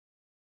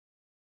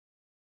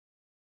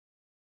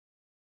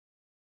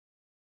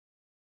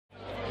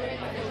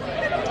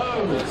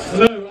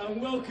Hello and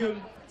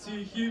welcome to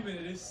Human.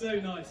 It is so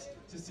nice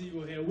to see you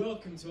all here.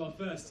 Welcome to our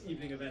first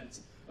evening event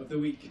of the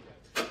week.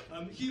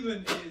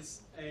 Human is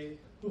a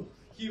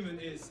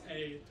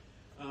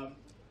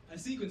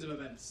sequence of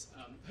events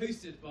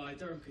hosted by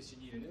Durham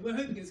Christian Union, and we're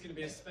hoping it's going to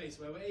be a space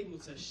where we're able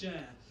to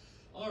share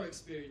our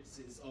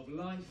experiences of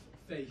life,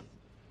 faith,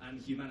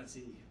 and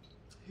humanity.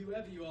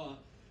 Whoever you are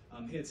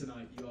here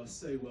tonight, you are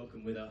so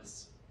welcome with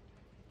us.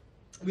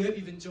 We hope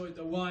you've enjoyed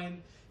the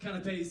wine,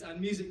 canapes, and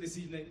music this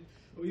evening.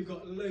 But we've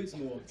got loads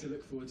more to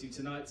look forward to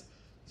tonight.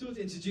 So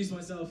to introduce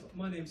myself,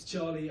 my name's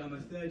Charlie. I'm a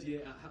third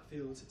year at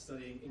Hatfield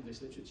studying English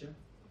literature.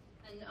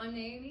 And I'm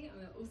Naomi.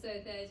 I'm also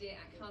a third year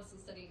at Castle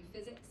studying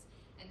physics.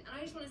 And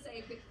I just want to say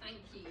a quick thank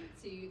you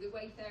to the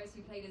Wayfarers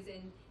who played us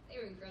in. They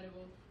were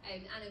incredible.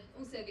 And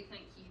also a big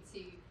thank you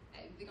to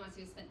the guys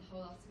who have spent the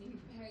whole afternoon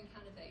preparing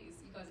canapes.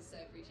 You guys are so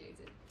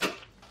appreciated.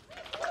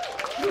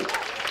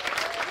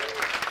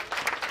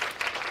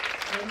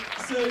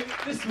 So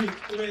this week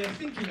we're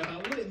thinking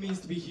about what it means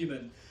to be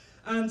human.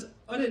 And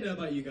I don't know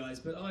about you guys,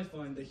 but I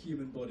find the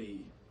human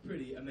body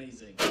pretty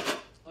amazing.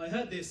 I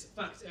heard this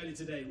fact earlier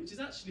today, which is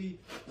actually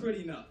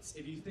pretty nuts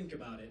if you think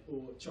about it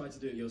or try to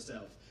do it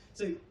yourself.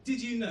 So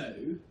did you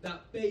know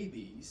that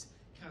babies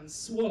can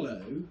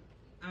swallow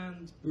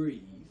and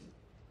breathe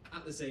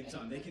at the same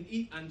time? They can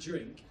eat and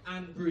drink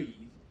and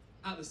breathe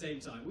at the same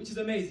time, which is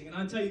amazing. And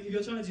I tell you, if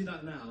you're trying to do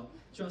that now,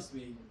 trust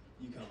me,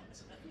 you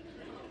can't.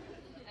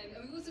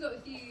 And we've also got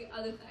a few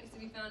other facts that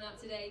we found out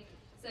today.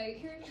 So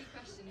here are a few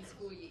questions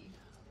for you.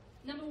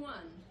 Number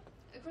one,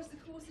 across the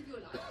course of your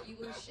life, you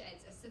will shed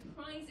a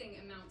surprising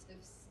amount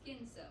of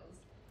skin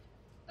cells.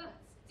 But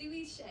do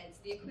these sheds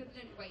the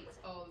equivalent weight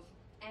of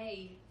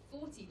A,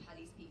 40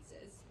 Paddy's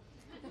pizzas,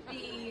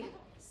 B,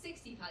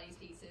 60 Paddy's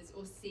pizzas,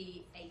 or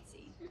C,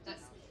 80?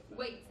 That's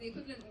weight, the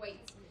equivalent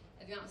weight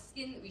of the amount of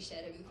skin that we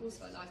shed over the course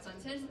of our lifetime.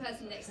 Turn to the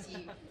person next to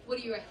you. What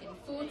do you reckon?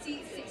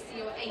 40,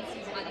 60, or 80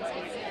 Paddy's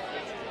pizzas?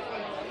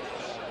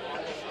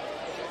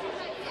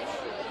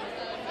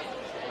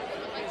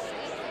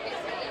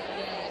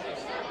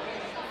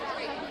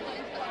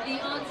 The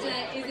answer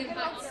is in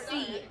fact C,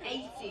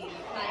 80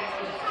 Paddy's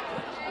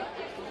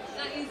pizzas.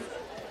 That is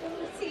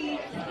 40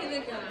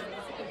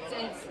 kilograms of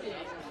dead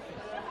skin.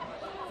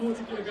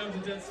 40 kilograms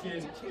of dead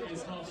skin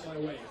is half my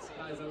weight.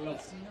 That is a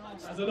lot.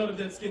 That's a lot of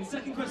dead skin.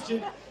 Second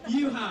question,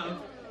 you have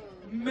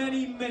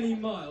many, many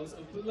miles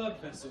of blood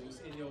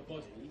vessels in your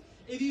body.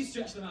 If you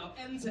stretch them out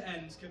end to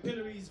end,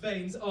 capillaries,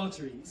 veins,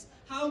 arteries,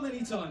 how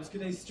many times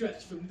could they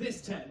stretch from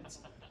this tent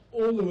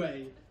all the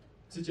way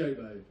to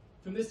Jobo?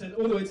 From this tent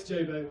all the way to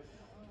Jobo.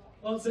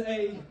 Answer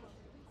A,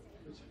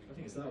 which I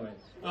think it's that way,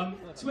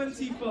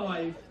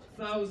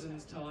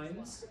 25,000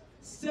 times,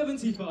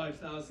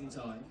 75,000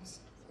 times,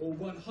 or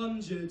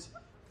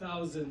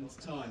 100,000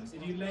 times.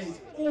 If you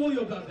laid all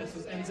your blood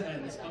vessels end to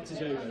end up to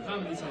Jobo, how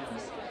many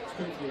times?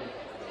 Quickly.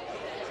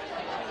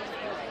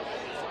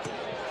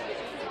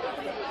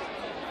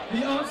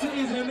 The answer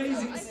is an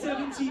amazing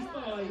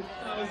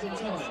 75,000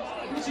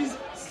 times, which is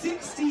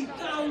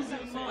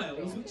 60,000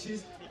 miles, which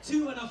is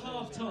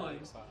 2.5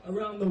 times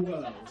around the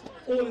world,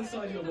 all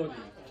inside your body,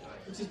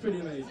 which is pretty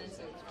amazing.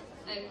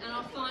 And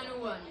our final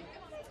one.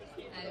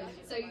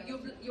 So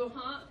your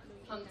heart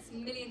pumps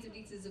millions of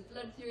litres of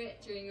blood through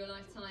it during your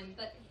lifetime,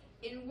 but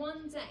in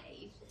one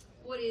day,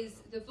 what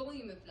is the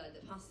volume of blood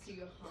that passes through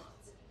your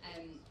heart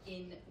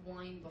in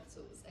wine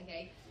bottles?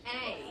 Okay,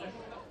 A,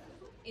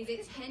 is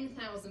it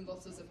 10,000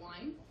 bottles of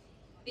wine?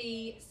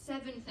 B,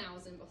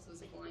 7,000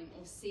 bottles of wine,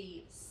 or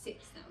C,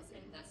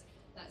 6,000? That's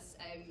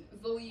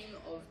volume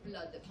of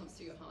blood that pumps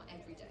through your heart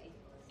every day.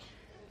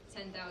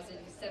 10,000,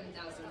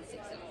 7,000,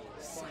 6,000.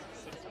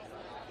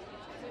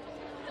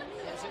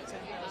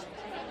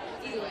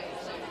 Either way,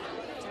 it's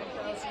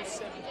 10,000,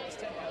 7,000,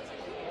 10,000.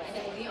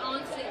 Okay, the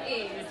answer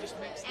is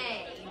A,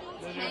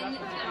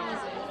 10,000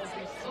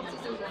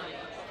 bottles of wine.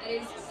 That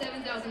is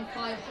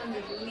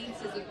 7,500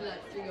 litres of blood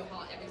through your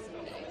heart every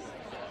single day.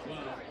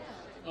 Wow,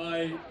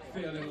 I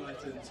feel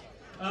enlightened.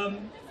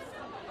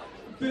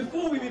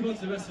 Before we move on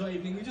to the rest of our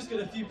evening, we've just got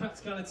a few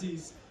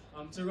practicalities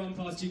to run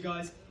past you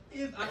guys.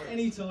 If at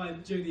any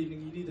time during the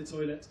evening you need the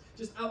toilet,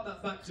 just out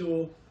that back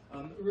door,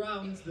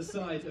 round the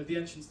side of the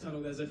entrance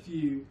tunnel, there's a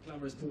few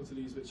glamorous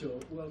portaloos which you're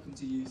welcome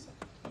to use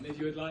if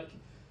you would like.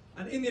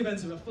 And in the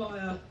event of a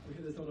fire,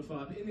 there's not a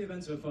fire, but in the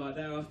event of a fire,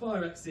 there are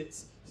fire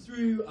exits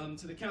through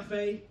to the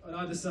cafe on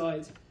either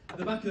side, at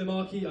the back of the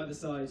marquee either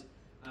side,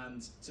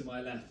 and to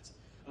my left.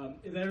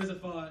 If there is a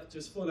fire,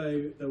 just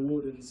follow the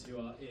wardens who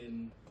are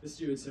in, the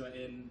stewards who are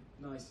in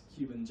nice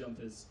human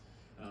jumpers.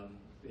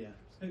 Yeah,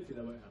 hopefully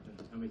that won't happen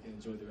and we can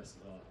enjoy the rest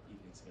of our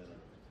evening together.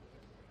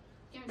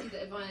 Guaranteed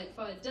that if a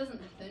fire doesn't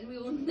happen, we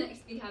will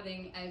next be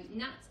having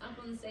Nat up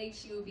on stage.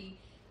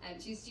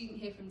 She's a student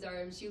here from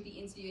Durham. She'll be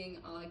interviewing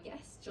our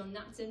guest, John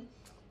Knapton.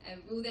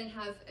 We'll then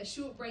have a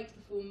short break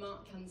before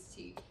Mark comes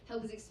to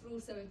help us explore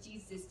some of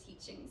Jesus'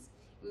 teachings.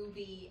 We'll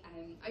be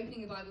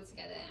opening the Bible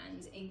together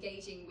and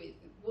engaging with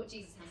what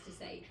Jesus has to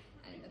say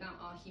about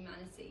our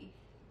humanity.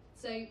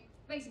 So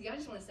basically, I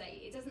just want to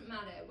say, it doesn't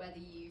matter whether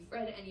you've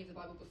read any of the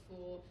Bible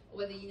before, or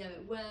whether you know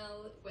it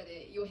well, whether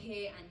you're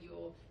here and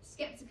you're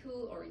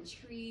skeptical or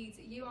intrigued,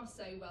 you are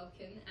so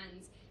welcome,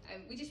 and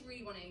we just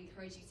really want to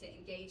encourage you to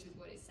engage with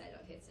what is said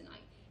up here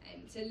tonight,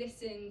 to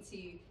listen,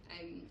 to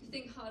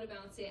think hard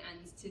about it,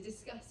 and to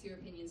discuss your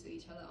opinions with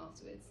each other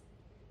afterwards.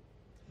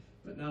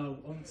 But now,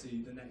 on to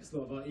the next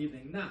lot of our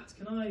evening. Nat,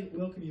 can I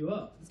welcome you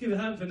up? Let's give a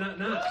hand for Nat.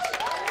 Nat,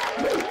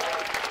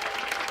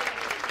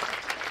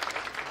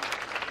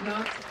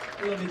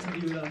 lovely to have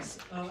you with us.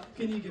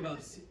 Can you give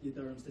us your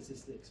Durham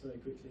statistics very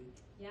quickly?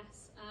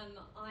 Yes,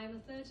 I'm a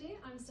third year,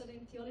 I'm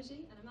studying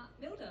theology, and I'm at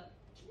Milder.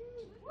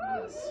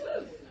 Yes.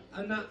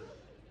 And Nat,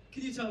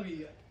 can you tell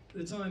me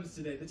the time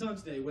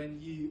today when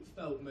you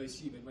felt most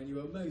human, when you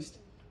were most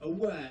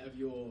aware of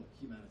your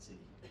humanity?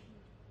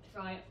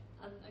 Right,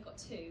 I got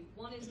two.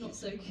 One is not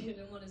so good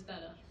and one is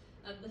better.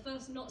 The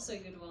first not so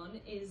good one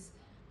is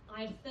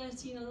I had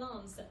 13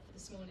 alarms set for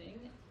this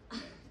morning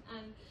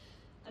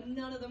and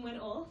none of them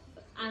went off,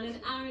 and an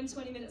hour and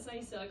 20 minutes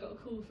later I got a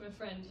call from a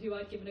friend who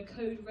I'd given a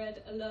code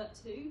red alert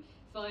to.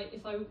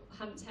 If I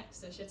hadn't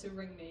texted her, she had to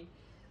ring me.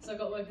 So I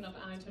got woken up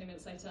an hour and 20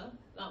 minutes later.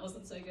 That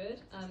wasn't so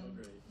good.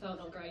 Felt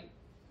not great.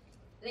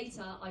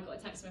 Later I got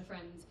a text from a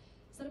friend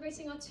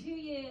celebrating our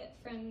 2-year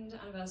friend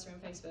anniversary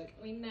on Facebook.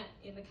 We met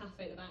in the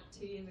cafe at the back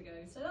 2 years ago,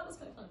 so that was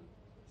quite fun.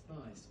 It's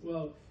nice.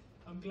 Well,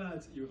 I'm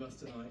glad you're with us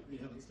tonight. We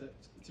haven't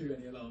slept through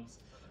any alarms.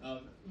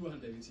 We'll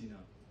hand over to you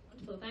now.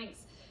 Wonderful,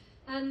 thanks.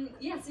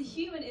 So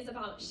Human is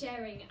about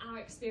sharing our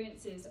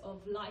experiences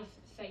of life,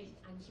 faith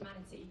and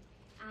humanity.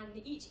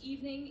 And each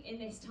evening in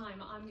this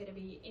time I'm going to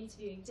be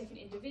interviewing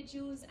different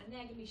individuals, and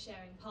they're going to be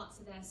sharing parts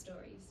of their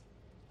stories.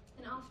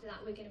 And after that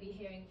we're going to be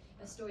hearing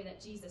a story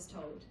that Jesus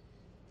told.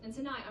 And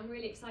tonight I'm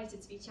really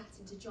excited to be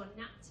chatting to John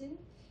Knapton.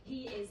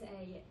 He is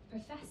a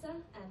professor,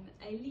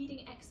 a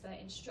leading expert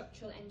in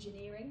structural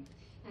engineering,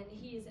 and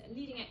he is a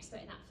leading expert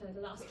in that for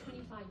the last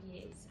 25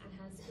 years and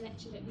has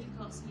lectured at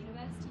Newcastle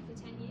University for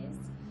 10 years.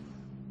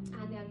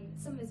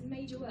 And some of his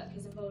major work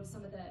has involved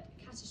some of the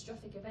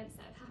catastrophic events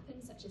that have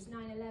happened, such as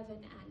 9/11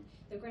 and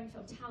the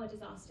Grenfell Tower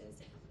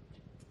disasters.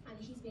 And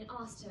he's been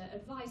asked to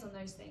advise on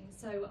those things.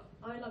 So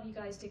I would love you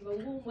guys to give a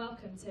warm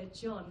welcome to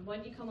John. Why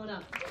don't you come on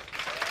up?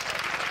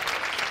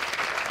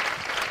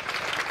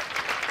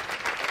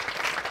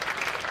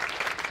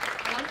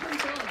 Welcome,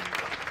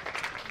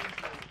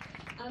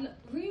 John.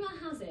 Rumour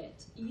has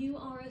it you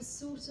are were a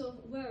sort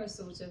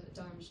of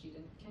Durham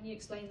student. Can you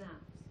explain that?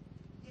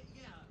 Yeah,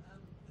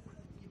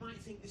 you might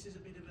think this is a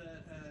bit of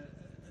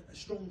a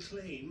strong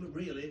claim,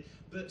 really,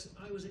 but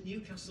I was at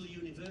Newcastle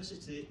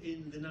University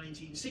in the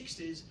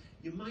 1960s.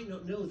 You might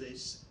not know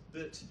this,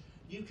 but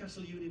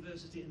Newcastle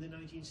University in the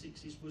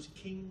 1960s was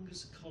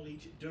King's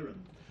College,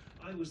 Durham.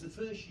 I was the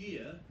first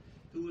year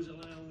who was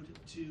allowed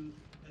to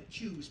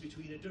choose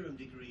between a Durham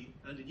degree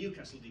and a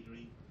Newcastle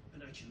degree,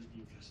 and I chose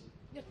Newcastle.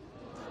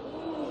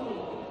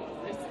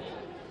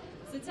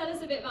 So tell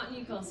us a bit about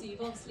Newcastle.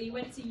 You've obviously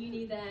went to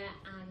uni there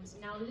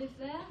and now live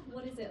there.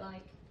 What is it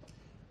like?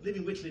 Live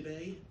in Whitley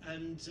Bay,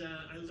 and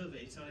I love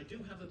it. I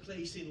do have a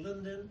place in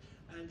London,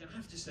 and I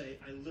have to say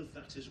I love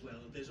that as well.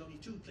 There's only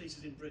two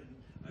places in Britain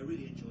I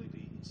really enjoy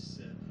being. It's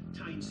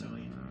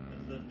Tyneside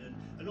and London,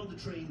 and on the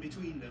train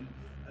between them,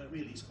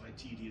 really it's quite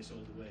tedious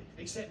all the way,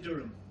 except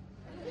Durham.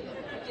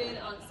 Good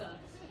answer.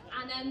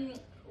 And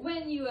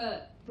when you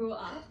were brought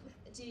up,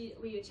 we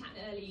were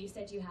chatting earlier, you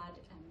said you had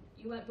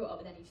you weren't brought up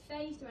with any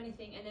faith or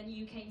anything, and then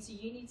you came to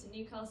uni, to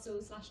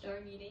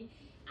Newcastle/Durham Uni,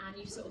 and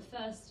you sort of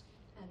first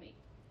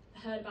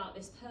heard about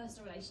this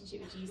personal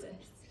relationship with Jesus.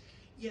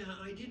 Yeah,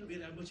 I didn't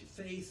really have much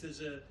faith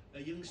as a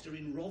youngster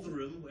in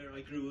Rotherham, where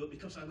I grew up,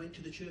 because I went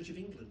to the Church of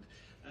England.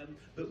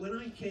 But when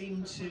I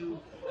came to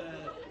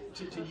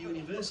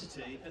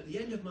university, at the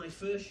end of my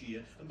first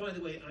year, and by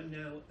the way, I'm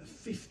now a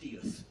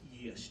 50th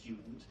year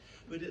student,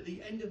 but at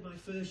the end of my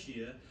first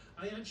year,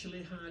 I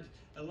actually had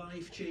a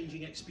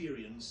life-changing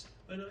experience,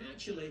 and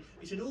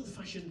it's an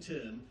old-fashioned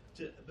term,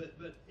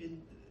 but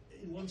in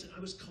one sense, I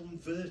was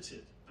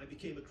converted. I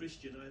became a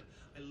Christian.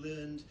 I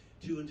learned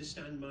to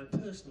understand my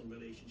personal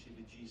relationship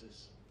with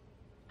Jesus.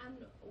 And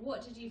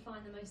what did you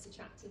find the most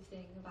attractive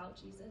thing about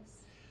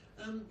Jesus?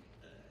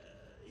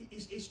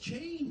 It's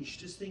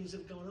changed as things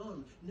have gone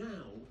on.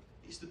 Now,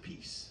 it's the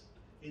peace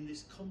in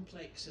this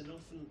complex and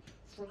often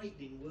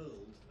frightening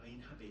world I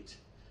inhabit.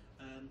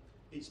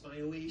 It's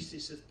my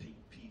oasis of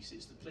peace.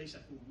 It's the place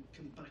I can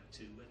come back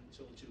to when it's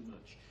all too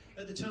much.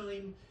 At the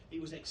time,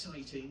 it was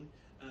exciting.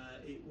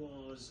 It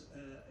was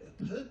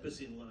a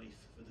purpose in life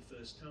for the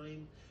first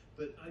time,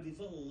 but I've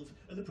evolved.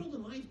 And the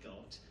problem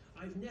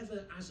I've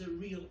never, as a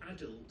real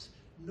adult,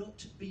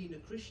 not been a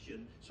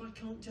Christian, so I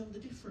can't tell the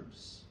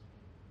difference.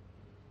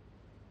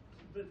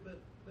 But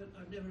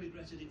I've never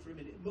regretted it for a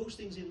minute. Most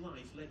things in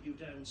life let you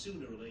down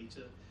sooner or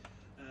later.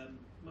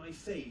 My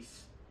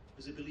faith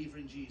as a believer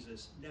in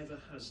Jesus never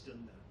has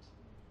done that.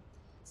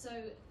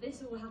 So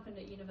this all happened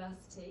at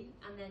university,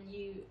 and then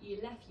you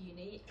left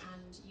uni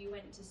and you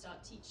went to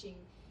start teaching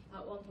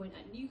at one point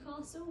at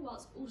Newcastle,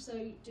 whilst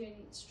also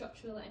doing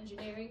structural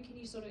engineering. Can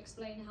you sort of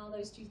explain how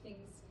those two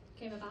things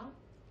came about?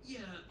 Yeah,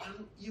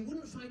 you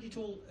wouldn't find it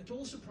at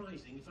all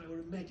surprising if I were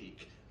a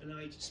medic and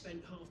I'd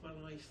spent half my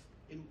life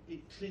in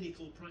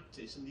clinical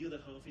practice and the other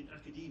half in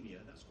academia.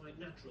 That's quite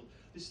natural.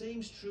 The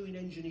same's true in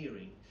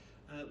engineering.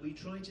 We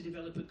try to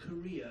develop a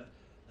career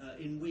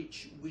in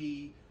which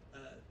we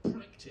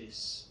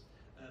practice,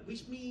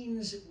 which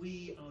means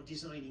we are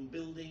designing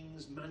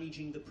buildings,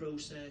 managing the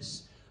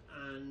process,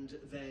 and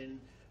then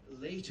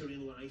later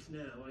in life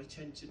now I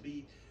tend to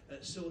be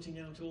sorting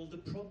out all the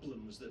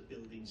problems that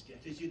buildings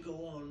get. As you go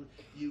on,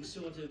 you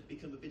sort of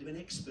become a bit of an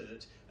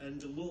expert,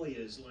 and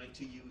lawyers like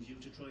to use you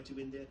to try to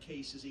win their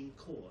cases in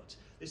court.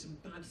 There's some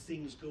bad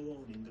things go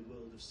on in the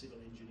world of civil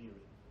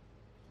engineering.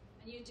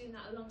 And you're doing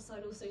that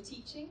alongside also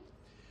teaching?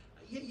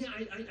 Yeah,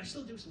 I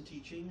still do some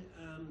teaching,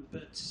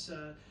 but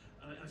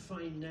I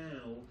find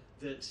now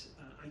that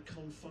I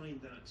confine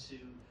that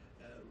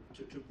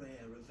to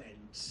rare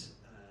events,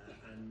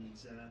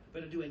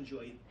 but I do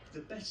enjoy. The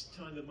best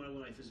time of my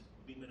life has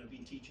been when I've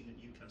been teaching at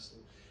Newcastle,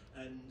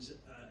 and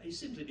it's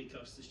simply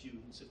because the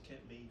students have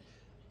kept me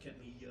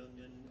young,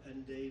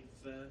 and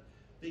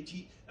they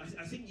teach.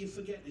 I think you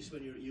forget this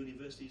when you're at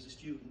university as a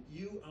student.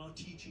 You are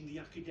teaching the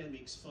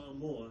academics far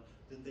more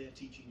than they're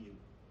teaching you.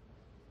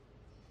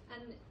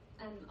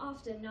 And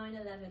after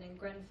 9/11 in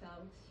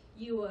Grenfell,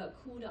 you were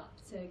called up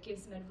to give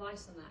some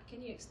advice on that.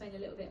 Can you explain a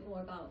little bit more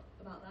about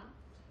that?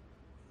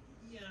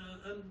 Yeah,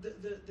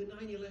 the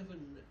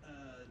 9/11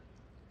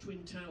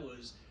 Twin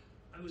Towers,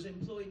 I was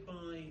employed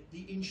by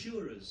the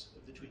insurers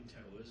of the Twin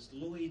Towers,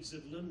 Lloyd's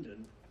of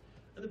London,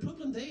 and the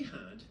problem they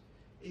had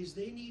is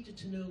they needed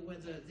to know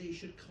whether they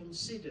should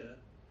consider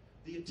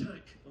the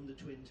attack on the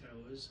Twin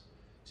Towers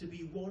to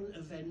be one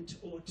event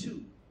or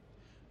two.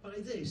 By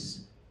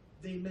this,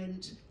 they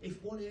meant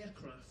if one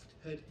aircraft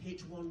had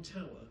hit one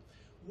tower,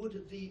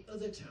 would the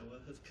other tower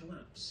have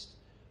collapsed?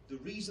 The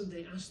reason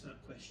they asked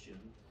that question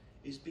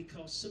is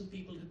because some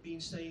people had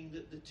been saying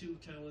that the two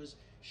towers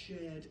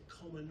shared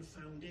common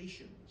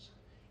foundations.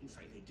 In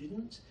fact, they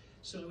didn't.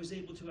 So I was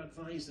able to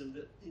advise them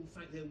that, in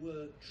fact, there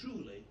were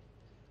truly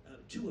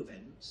two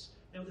events.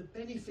 Now, the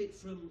benefit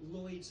from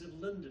Lloyd's of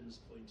London's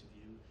point of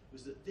view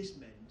was that this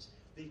meant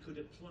they could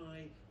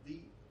apply the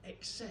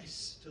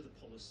excess to the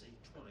policy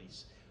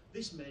twice.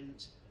 This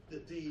meant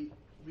that they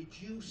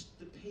reduced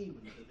the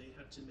payment that they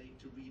had to make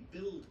to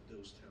rebuild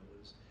those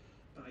towers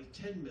by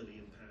 £10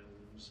 million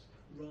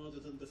rather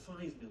than the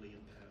 £5 million,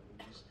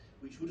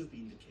 which would have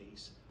been the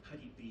case had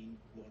it been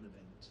one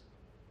event.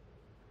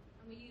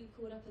 And were you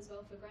called up as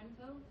well for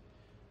Grenfell?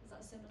 Is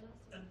that similar?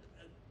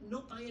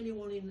 Not by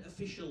anyone in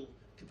official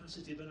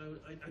capacity, but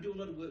I do a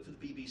lot of work for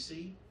the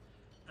BBC,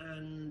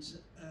 and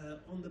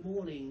on the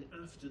morning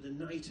after the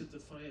night of the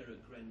fire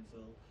at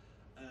Grenfell,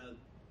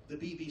 the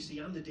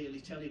BBC and the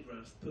Daily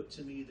Telegraph put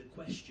to me the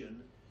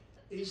question,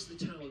 is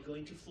the tower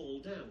going to fall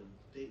down?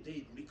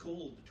 They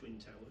recalled the Twin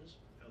Towers,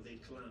 how they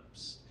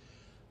collapsed,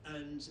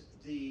 and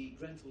the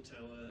Grenfell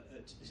Tower,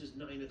 this is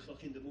 9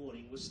 o'clock in the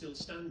morning, was still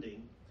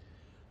standing,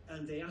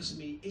 and they asked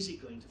me, is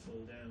it going to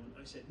fall down?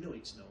 I said, no,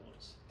 it's not.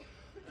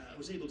 I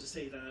was able to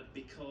say that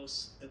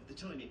because at the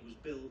time it was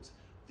built,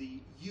 the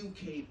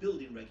UK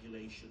building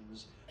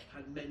regulations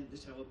had meant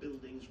that our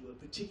buildings were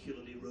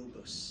particularly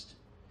robust.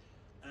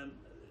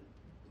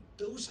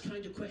 Those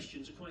kind of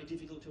questions are quite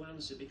difficult to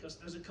answer because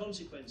as a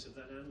consequence of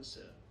that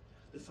answer,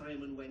 the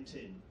fireman went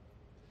in.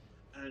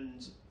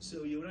 And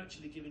so you're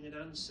actually giving an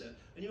answer,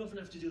 and you often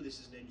have to do this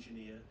as an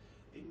engineer.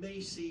 It may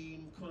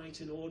seem quite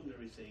an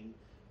ordinary thing,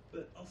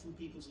 but often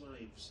people's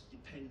lives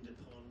depend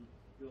upon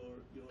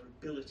your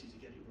ability to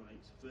get it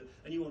right,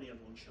 and you only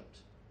have one shot.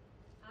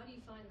 How do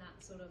you find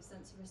that sort of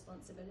sense of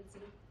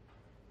responsibility?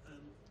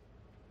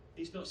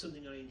 It's not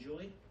something I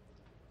enjoy,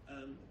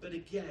 but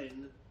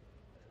again,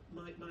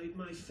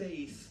 my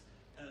faith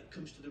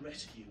comes to the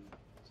rescue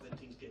when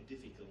things get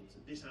difficult.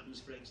 This happens,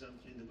 for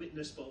example, in the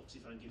witness box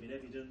if I'm giving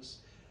evidence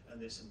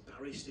and there's some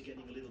barrister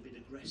getting a little bit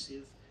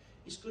aggressive.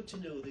 It's good to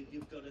know that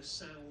you've got a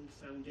sound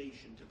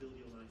foundation to build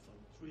your life on.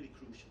 It's really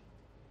crucial.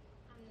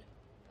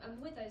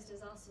 And with those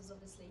disasters,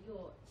 obviously,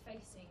 you're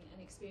facing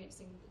and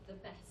experiencing the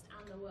best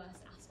and the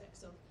worst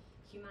aspects of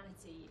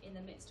humanity in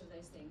the midst of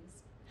those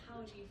things.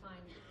 How do you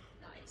find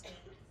that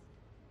experience?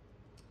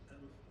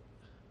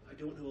 I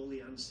don't know all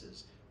the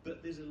answers,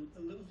 but there's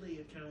a lovely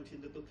account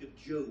in the book of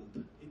Job.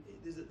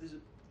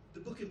 The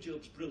book of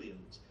Job's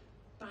brilliant.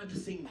 Bad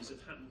things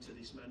have happened to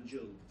this man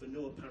Job for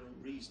no apparent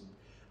reason.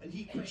 And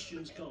he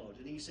questions God,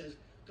 and he says,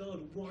 God,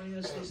 why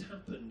has this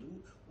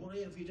happened? Why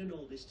have you done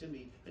all this to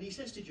me? And he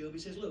says to Job, he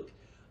says, look,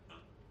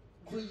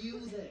 were you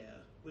there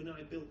when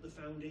I built the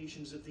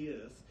foundations of the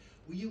earth?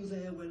 Were you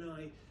there when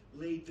I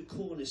laid the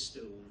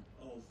cornerstone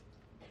of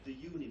the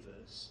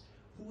universe?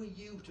 Who are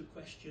you to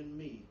question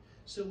me?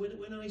 So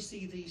when I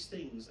see these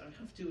things, I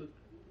have to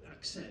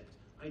accept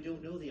I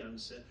don't know the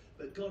answer,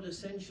 but God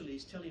essentially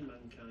is telling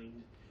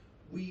mankind,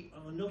 we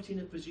are not in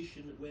a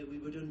position where we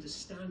would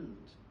understand,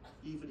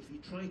 even if we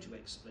try to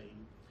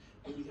explain,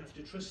 but we have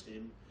to trust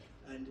him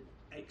and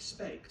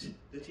expect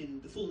that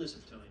in the fullness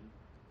of time,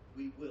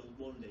 we will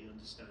one day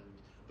understand.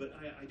 But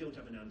I don't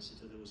have an answer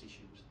to those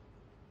issues.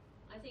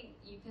 I think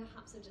you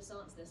perhaps have just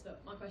answered this,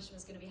 but my question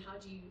was going to be, how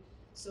do you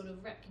sort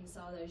of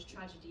reconcile those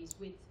tragedies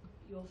with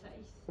your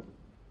faith?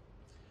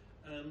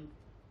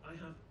 I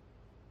have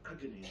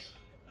agony.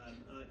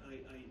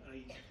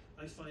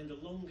 I find the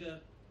longer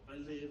I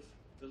live,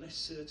 the less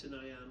certain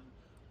I am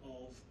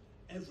of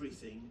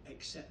everything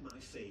except my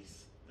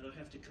faith, and I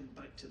have to come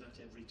back to that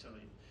every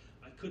time.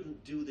 I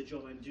couldn't do the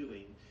job I'm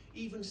doing.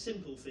 Even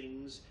simple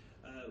things,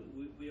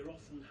 we're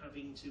often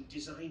having to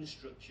design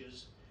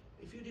structures.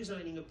 If you're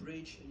designing a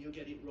bridge and you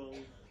get it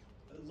wrong,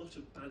 a lot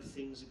of bad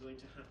things are going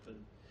to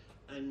happen,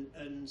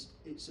 and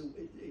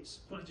it's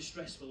quite a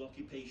stressful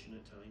occupation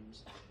at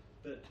times.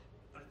 But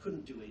I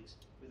couldn't do it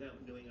without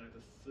knowing I have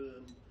a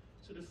firm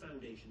sort of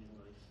foundation in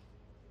life.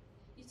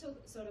 You talk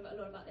sort of a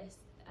lot about this,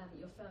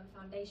 your firm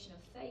foundation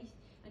of faith,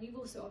 and you've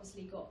also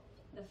obviously got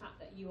the fact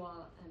that you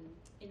are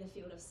in the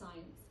field of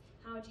science.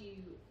 How do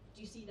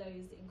you see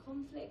those in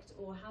conflict,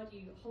 or how do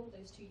you hold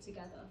those two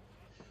together?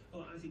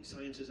 Oh, I think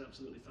science is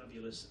absolutely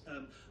fabulous.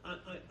 I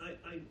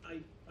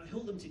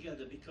hold them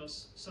together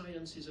because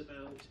science is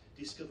about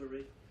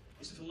discovery.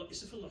 It's a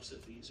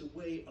philosophy. It's a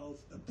way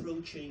of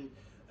approaching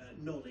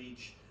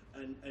knowledge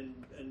and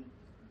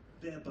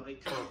thereby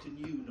coming to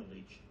new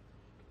knowledge.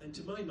 And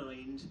to my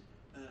mind,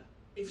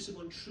 if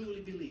someone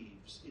truly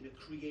believes in a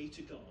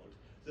creator God,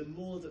 the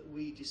more that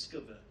we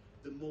discover,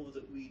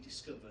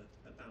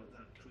 about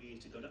that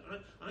creator God.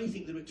 I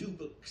think there are two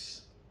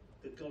books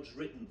that God's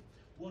written.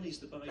 One is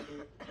the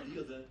Bible, and the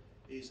other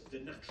is the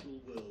natural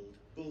world,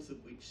 both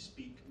of which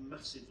speak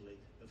massively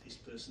of his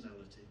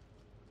personality.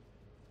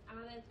 And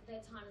are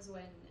there times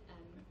when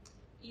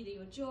either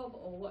your job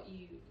or what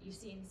you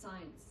see in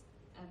science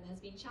has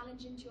been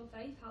challenging to your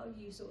faith? How have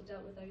you sort of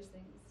dealt with those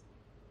things?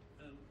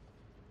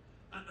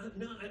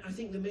 I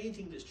think the main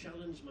thing that's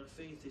challenged my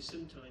faith is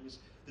sometimes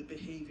the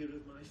behaviour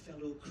of my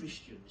fellow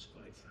Christians,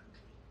 quite frankly.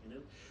 You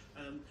know,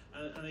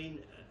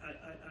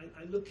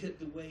 I look at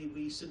the way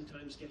we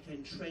sometimes get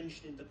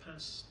entrenched in the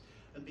past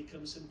and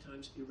become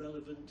sometimes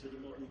irrelevant to the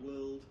modern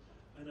world,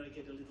 and I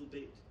get a little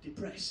bit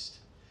depressed.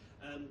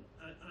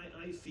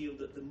 I feel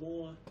that the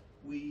more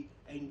we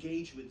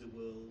engage with the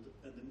world,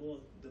 and the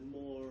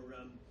more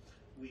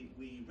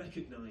we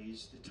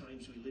recognise the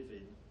times we live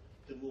in,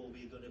 the more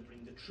we're going to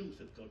bring the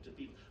truth of God to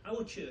people.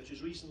 Our church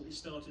has recently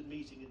started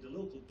meeting in the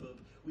local pub.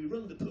 We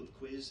run the pub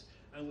quiz,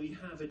 and we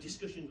have a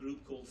discussion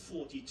group called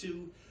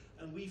 42,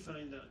 and we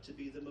find that to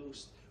be the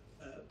most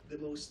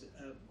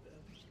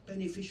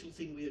beneficial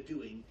thing we are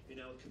doing in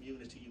our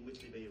community in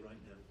Whitley Bay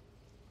right now.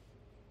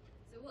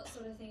 So what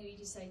sort of thing would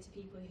you say to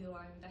people who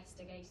are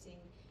investigating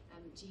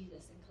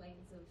Jesus and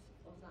claims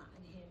of that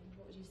and him?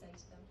 What would you say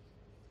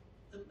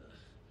to them?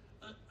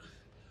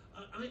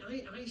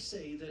 I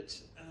say that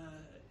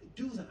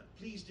do that,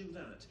 please do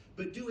that,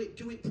 but do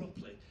it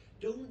properly.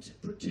 Don't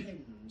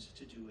pretend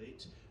to do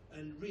it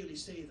and really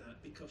say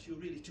that because you're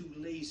really too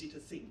lazy to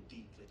think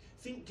deeply.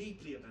 Think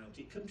deeply about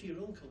it, come to your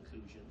own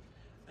conclusion,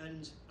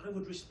 and I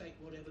would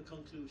respect whatever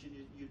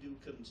conclusion you do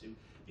come to,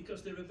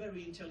 because there are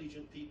very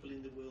intelligent people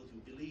in the world who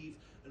believe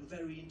and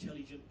very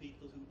intelligent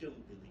people who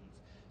don't believe.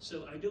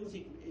 So I don't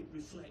think it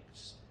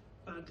reflects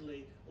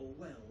badly or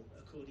well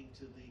according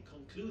to the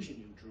conclusion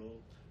you draw,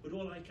 but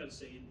all I can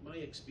say in my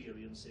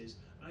experience is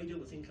I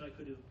don't think I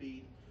could have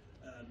been,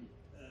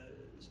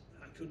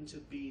 I couldn't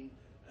have been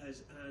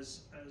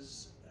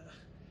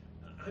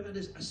I've had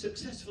a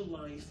successful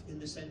life in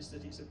the sense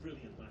that it's a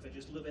brilliant life. I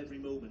just love every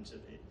moment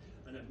of it,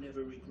 and I've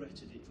never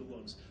regretted it for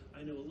once.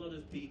 I know a lot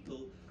of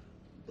people,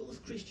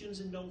 both Christians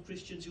and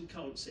non-Christians, who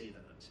can't say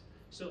that.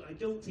 So I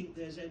don't think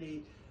there's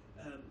any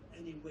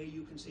way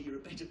you can say you're a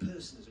better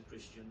person as a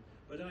Christian,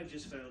 but I've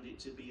just found it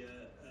to be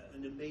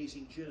an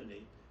amazing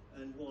journey,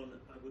 and one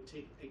I would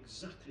take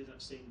exactly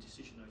that same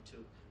decision I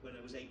took when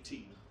I was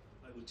 18.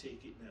 I would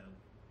take it now.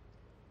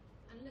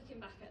 And looking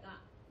back at that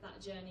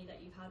journey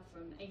that you've had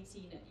from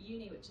 18 at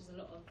uni, which is a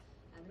lot of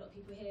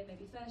people here,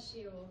 maybe first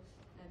year or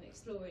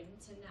exploring,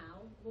 to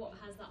now, what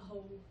has that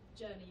whole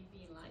journey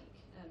been like?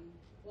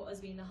 What has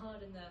been the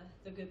hard and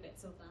the good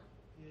bits of that?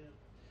 Yeah.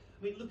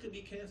 I mean, look at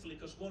me carefully,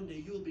 because one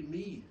day you'll be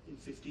me in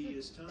 50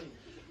 years' time.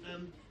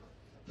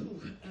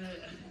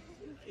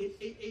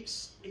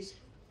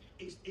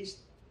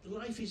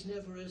 Life is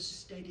never a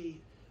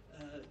steady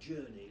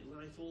journey.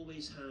 Life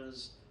always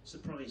has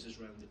surprises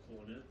round the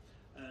corner,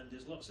 and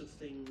there's lots of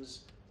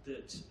things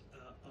that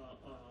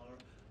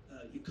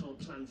you can't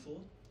plan for.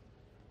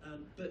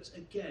 But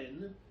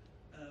again,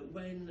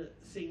 when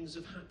things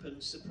have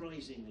happened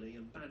surprisingly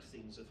and bad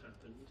things have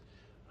happened,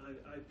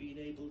 I've been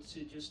able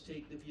to just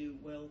take the view,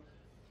 well,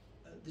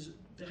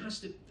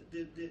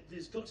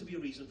 there's got to be a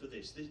reason for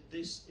this.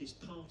 This is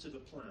part of a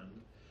plan,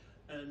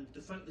 and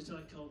the fact that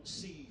I can't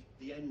see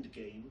the end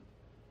game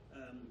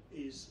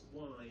is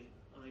why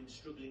I'm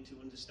struggling to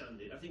understand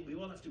it. I think we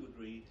all have to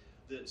agree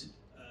that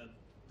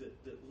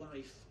that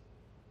life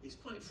is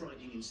quite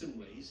frightening in some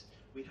ways.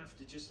 We have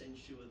to just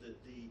ensure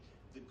that the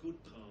good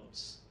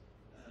parts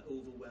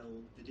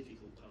overwhelm the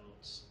difficult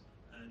parts,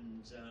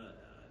 and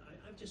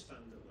I've just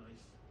found that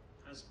life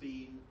has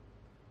been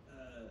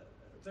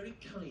very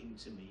kind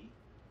to me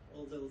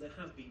although there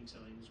have been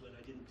times when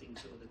I didn't think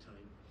so at the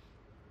time.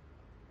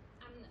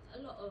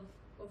 And a lot of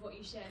what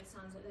you shared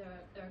sounds like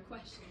there are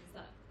questions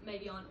that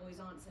maybe aren't always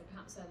answered,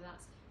 perhaps whether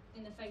that's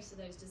in the face of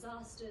those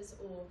disasters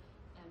or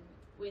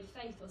with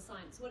faith or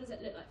science. What does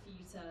it look like for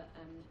you to,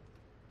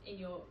 in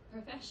your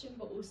profession,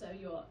 but also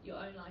your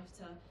own life,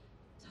 to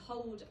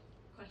hold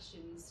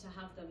questions, to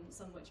have them,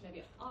 some which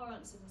maybe are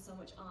answered and some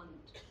which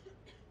aren't?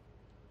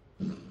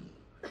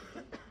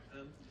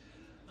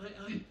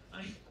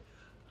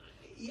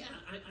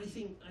 I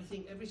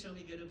think every time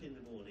we get up in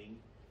the morning,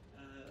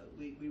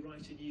 we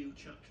write a new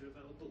chapter of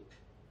our book,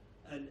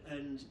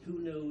 and who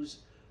knows,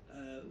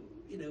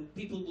 you know,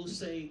 people will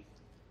say,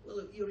 well,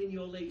 look, you're in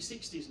your late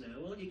 60s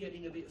now, aren't you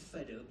getting a bit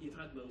fed up? You've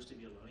had most of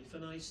your life.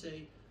 And I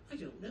say, I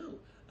don't know.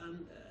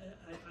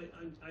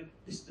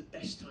 This is the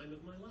best time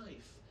of my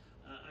life.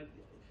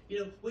 You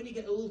know, when you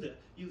get older,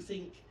 you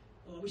think,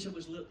 oh, I wish I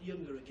was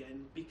younger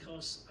again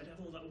because I'd have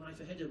all that life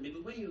ahead of me.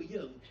 But when you're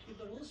young, you've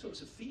got all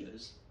sorts of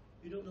fears.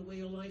 You don't know where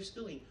your life's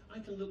going. I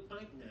can look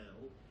back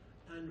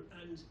now, and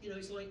you know,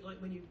 it's like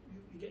when you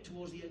get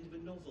towards the end of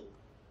a novel.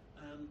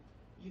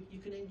 You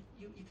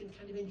can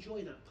kind of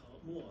enjoy that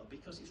part more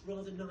because it's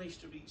rather nice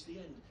to reach the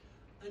end.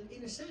 And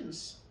in a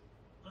sense,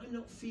 I'm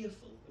not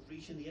fearful of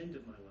reaching the end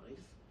of my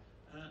life.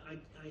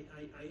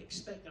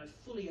 I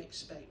fully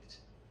expect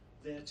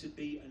there to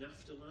be an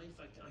afterlife.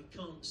 I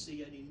can't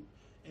see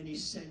any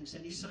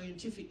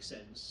scientific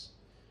sense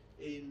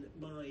in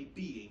my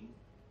being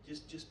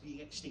just being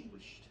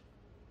extinguished.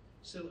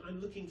 So I'm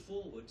looking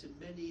forward to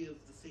many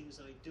of the things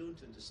I don't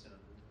understand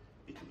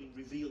becoming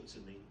revealed to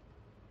me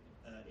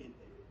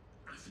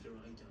after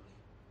I die.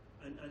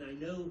 And I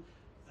know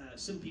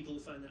some people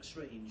find that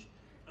strange.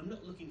 I'm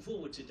not looking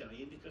forward to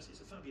dying because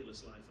it's a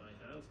fabulous life I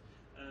have.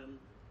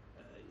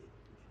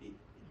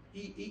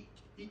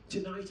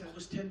 Tonight I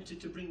was tempted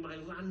to bring my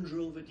Land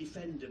Rover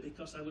Defender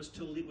because I was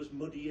told it was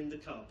muddy in the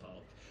car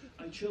park.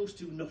 I chose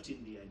to not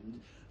in the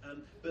end,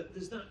 but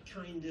there's that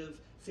kind of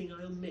thing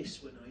I'll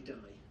miss when I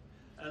die.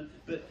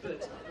 But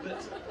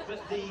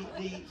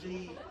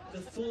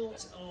the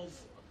thought of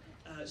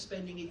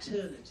spending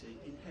eternity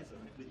in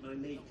heaven with my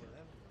Maker,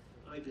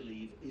 I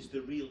believe, is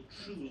the real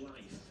true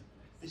life.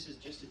 This is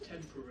just a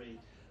temporary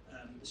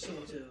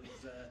sort of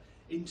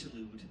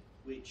interlude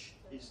which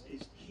is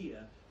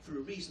here for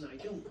a reason I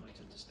don't quite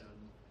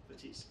understand,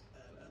 but it's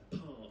a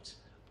part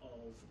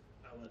of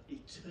our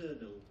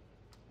eternal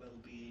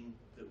well-being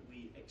that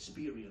we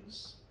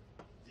experience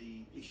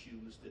the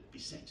issues that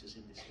beset us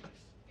in this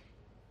life.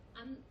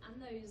 And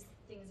those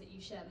things that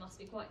you share must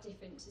be quite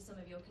different to some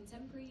of your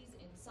contemporaries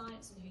in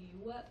science and who you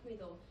work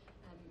with, or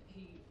who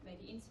you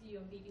maybe interview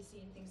on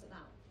BBC and things like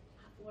that.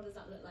 What does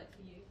that look like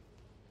for you?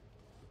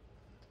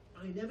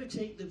 I never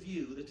take the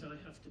view that I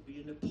have to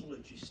be an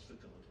apologist for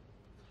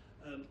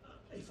God.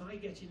 If I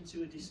get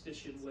into a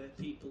discussion where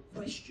people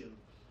question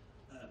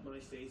my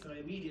faith, I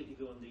immediately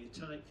go on the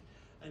attack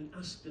and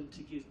ask them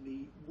to give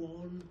me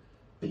one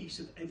piece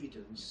of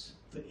evidence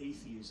for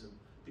atheism,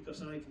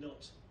 because I've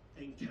not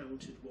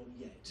encountered one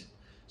yet.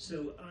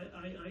 So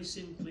I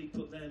simply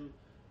put them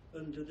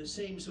under the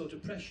same sort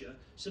of pressure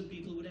some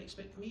people would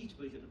expect me to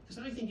be. Because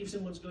I think if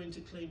someone's going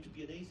to claim to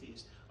be an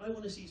atheist, I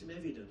want to see some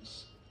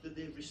evidence that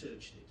they've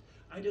researched it.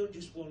 I don't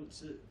just want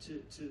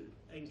to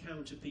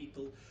encounter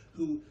people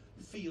who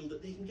feel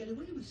that they can get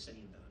away with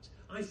saying that.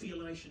 I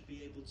feel I should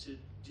be able to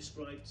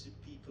describe to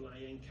people I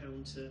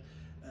encounter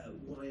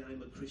why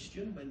I'm a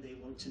Christian when they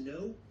want to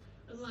know.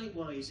 And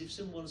likewise, if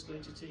someone's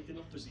going to take an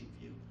opposite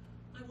view,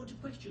 I want to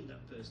question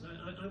that person.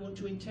 I want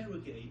to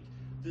interrogate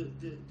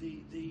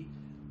the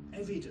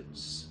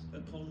evidence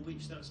upon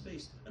which that's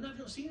based. And I've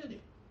not seen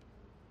any.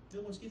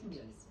 No one's given me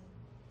any.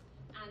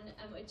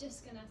 And we're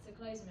just going to have to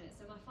close a minute.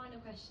 So my final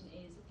question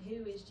is,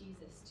 who is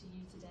Jesus to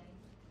you today?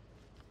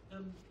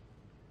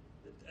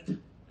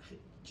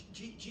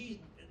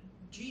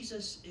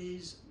 Jesus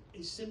is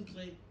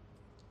simply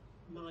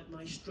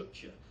my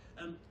structure.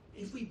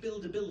 If we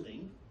build a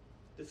building,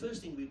 the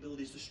first thing we build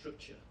is the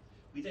structure.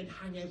 We then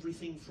hang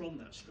everything from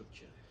that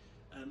structure.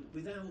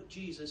 Without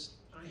Jesus,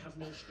 I have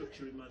no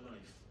structure in my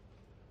life.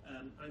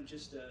 I'm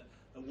just a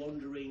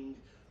wandering,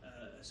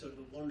 sort of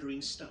a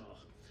wandering star.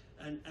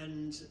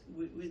 And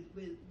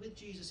with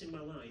Jesus in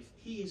my life,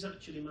 he is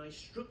actually my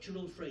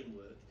structural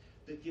framework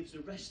that gives the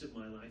rest of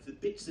my life, the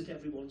bits that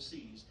everyone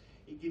sees,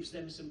 it gives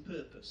them some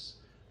purpose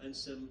and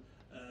some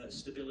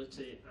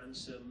stability and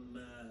some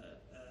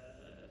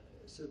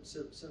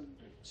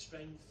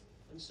strength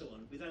and so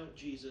on. Without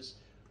Jesus,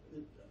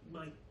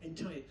 my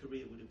entire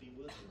career would have been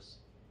worthless.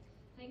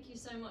 Thank you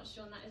so much,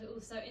 John. That is all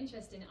so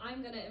interesting.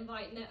 I'm going to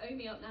invite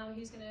Naomi up now,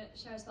 who's going to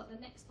share us about the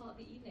next part of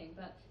the evening.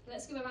 But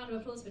let's give a round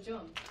of applause for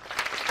John.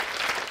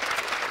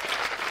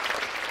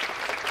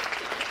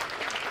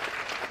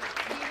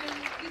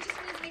 We just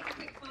want to take a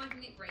quick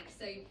 5-minute break.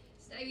 So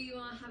stay where you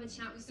are, have a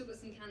chat. We've still got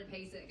some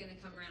canapes that are going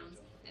to come round,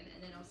 and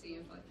then I'll see you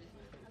in 5 minutes.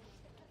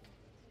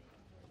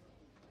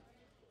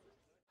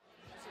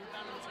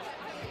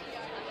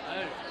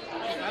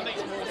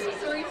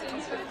 Sorry to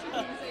interrupt your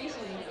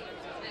conversation.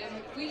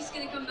 We're just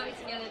going to come back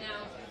together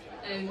now.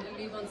 and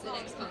move on to the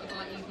next part of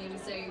our evening.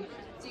 So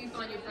do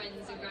find your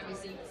friends and grab your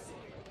seats,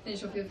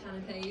 finish off your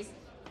canapes.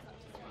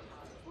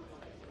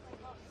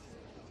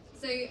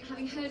 So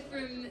having heard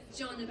from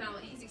John about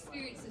his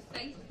experience of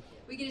faith,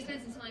 we're going to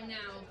spend some time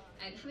now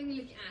having a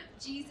look at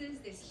Jesus,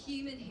 this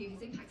human who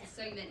has impacted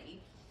so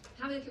many.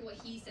 Have a look at what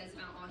he says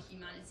about our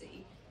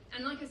humanity.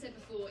 And like I said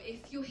before,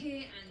 if you're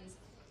here and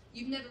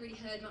you've never really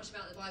heard much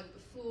about the Bible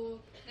before,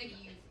 maybe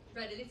you've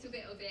read a little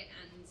bit of it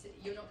and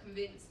you're not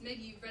convinced,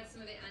 maybe you've read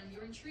some of it and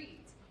you're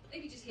intrigued,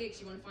 maybe just here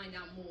because you want to find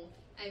out more,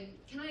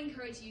 can I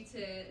encourage you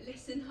to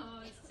listen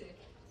hard, to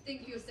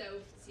think for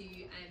yourself, to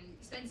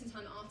spend some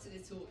time after the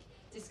talk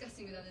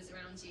discussing with others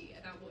around you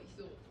about what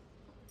you thought.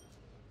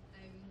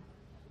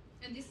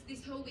 And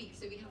this whole week,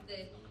 so we have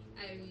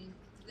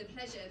the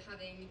pleasure of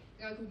having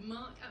a guy called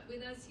Mark up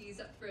with us.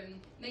 He's up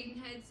from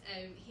Maidenhead.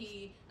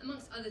 He,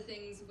 amongst other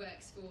things,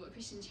 works for a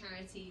Christian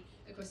charity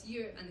across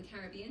Europe and the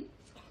Caribbean,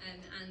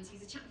 and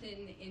he's a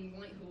chaplain in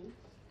Whitehall.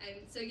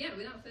 So yeah,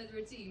 without further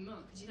ado, Mark,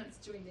 would you like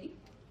to join me?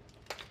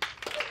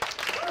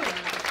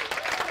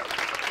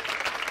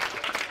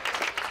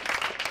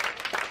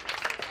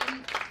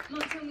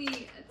 Mark,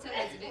 tell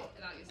us a bit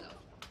about yourself.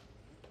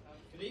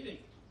 Good evening.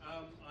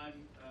 I'm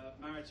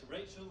married to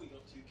Rachel. We've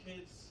got 2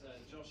 kids,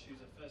 Josh, who's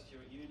a first year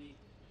at uni,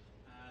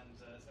 and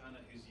Anna,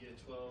 who's year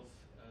 12,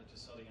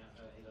 just starting out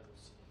her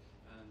A-levels.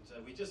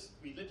 And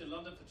we lived in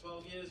London for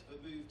 12 years,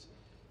 but moved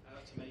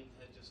out to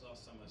Maidenhead just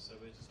last summer, so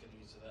we're just getting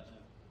used to that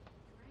now.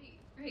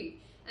 Great.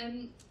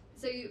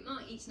 So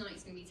Mark each night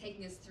is going to be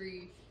taking us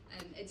through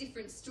a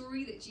different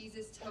story that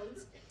Jesus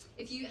told.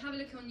 If you have a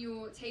look on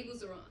your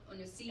tables or on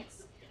your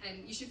seats,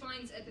 you should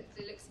find a book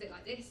that looks a bit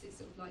like this. It's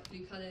sort of like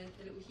blue colour,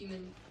 a little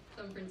human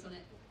thumbprint on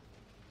it.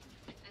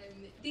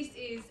 This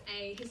is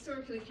a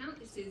historical account.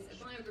 This is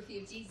a biography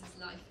of Jesus'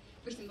 life,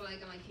 written by a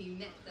guy who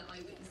met the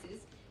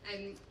eyewitnesses.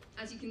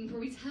 As you can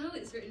probably tell,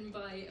 it's written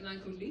by a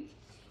man called Luke.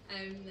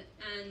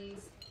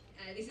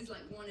 This is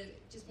like one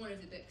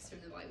of the books from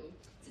the Bible.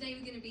 Today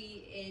we're going to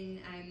be in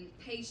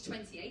page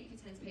 28. If you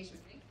turn to page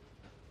 28,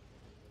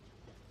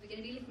 we're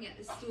going to be looking at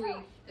the story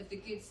of the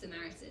Good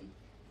Samaritan.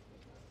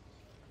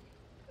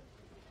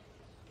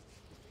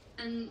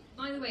 And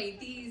by the way,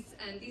 these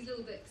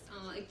little books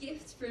are a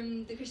gift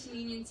from the Christian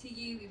Union to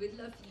you. We would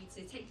love for you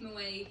to take them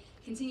away,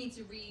 continue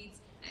to read,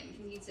 and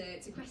continue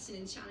to question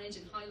and challenge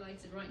and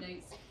highlight and write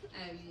notes,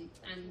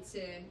 and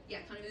to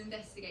kind of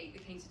investigate the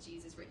claims of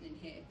Jesus written in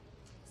here.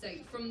 So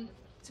from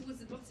towards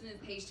the bottom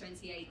of page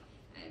 28,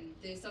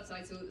 the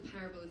subtitle, The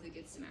Parable of the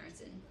Good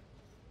Samaritan.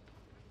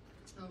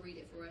 I'll read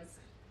it for us.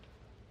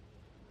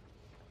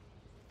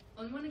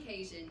 On one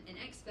occasion, an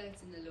expert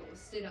in the law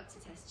stood up to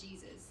test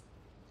Jesus.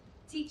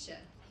 "Teacher,"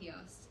 he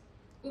asked,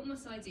 "what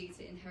must I do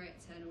to inherit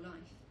eternal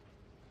life?"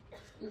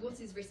 "Well, what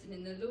is written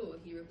in the law?"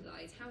 he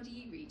replied. "How do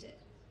you read it?"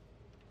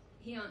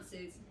 He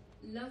answered,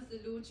 "Love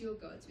the Lord your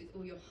God with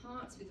all your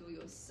heart, with all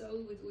your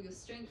soul, with all your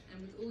strength,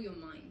 and with all your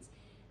mind,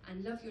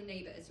 and love your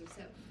neighbour as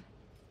yourself."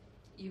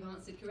 "You've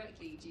answered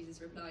correctly,"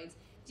 Jesus replied.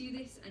 "Do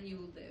this and you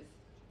will live."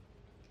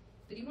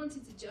 But he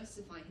wanted to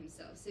justify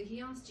himself, so he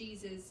asked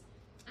Jesus,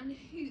 "And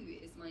who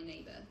is my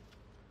neighbour?"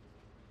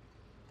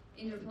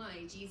 In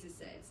reply, Jesus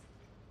said,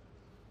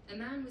 "A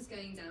man was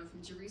going down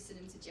from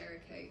Jerusalem to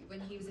Jericho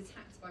when he was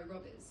attacked by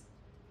robbers.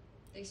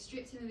 They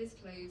stripped him of his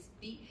clothes,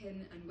 beat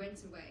him, and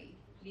went away,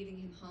 leaving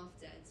him half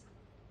dead.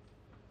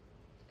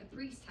 A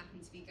priest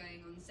happened to be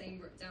going on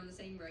down the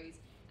same road,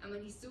 and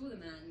when he saw the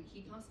man,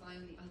 he passed by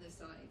on the other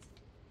side.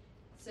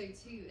 So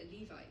too a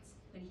Levite,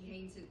 when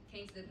he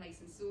came to the place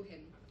and saw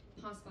him,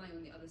 passed by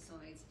on the other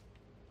side.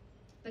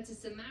 But a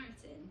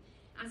Samaritan,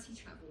 as he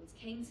travelled,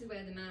 came to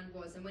where the man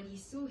was, and when he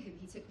saw him,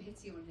 he took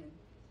pity on him.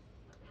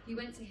 He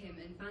went to him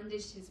and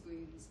bandaged his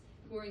wounds,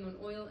 pouring on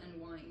oil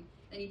and wine.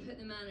 Then he put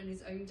the man on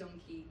his own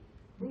donkey,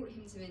 brought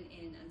him to an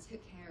inn, and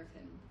took care of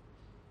him.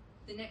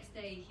 The next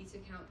day he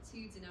took out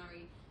 2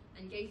 denarii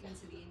and gave them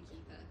to the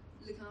innkeeper.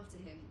 'Look after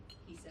him,'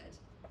 he said,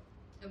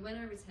 'and when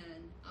I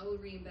return, I will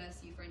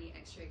reimburse you for any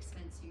extra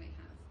expense you may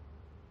have.'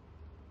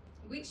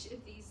 Which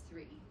of these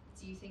 3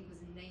 do you think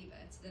was a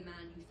neighbour to the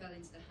man who fell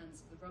into the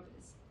hands of the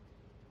robbers?"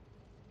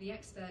 The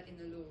expert in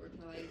the law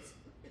replied,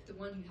 "The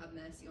one who had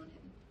mercy on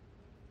him."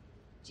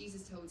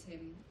 Jesus told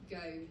him,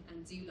 "Go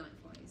and do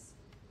likewise."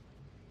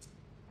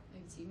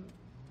 Over to you, Mark.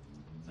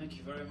 Thank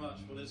you very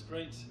much. Well, it's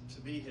great to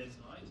be here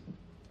tonight.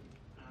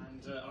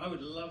 And I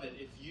would love it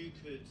if you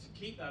could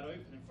keep that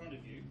open in front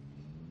of you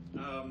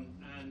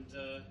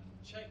and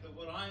check that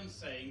what I'm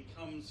saying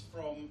comes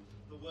from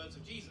the words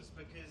of Jesus,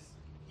 because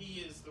he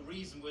is the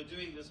reason we're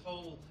doing this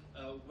whole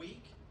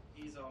week.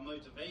 He's our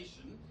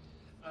motivation.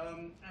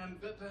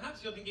 But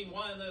perhaps you're thinking,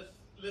 why on earth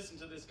listen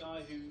to this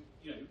guy who,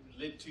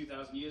 lived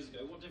 2,000 years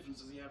ago? What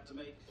difference does he have to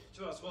make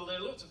to us? Well, there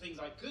are lots of things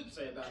I could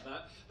say about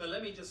that, but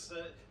let me just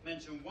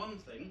mention one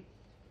thing,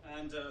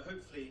 and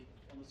hopefully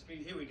on the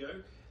screen, here we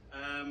go.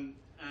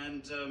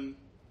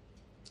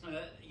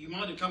 You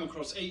might have come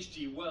across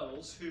H.G.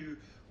 Wells, who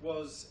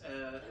was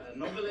a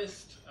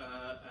novelist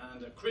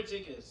and a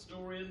critic, a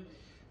historian,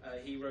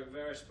 He wrote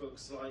various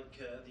books like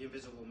The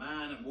Invisible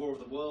Man and War of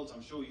the Worlds.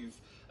 I'm sure you've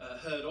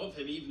heard of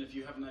him, even if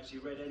you haven't actually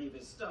read any of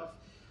his stuff.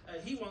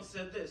 He once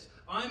said this: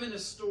 "I'm an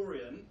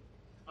historian,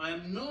 I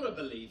am not a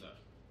believer,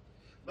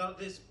 but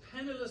this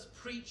penniless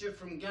preacher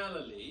from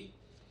Galilee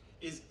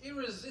is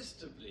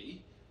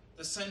irresistibly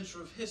the centre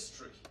of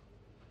history."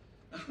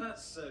 Now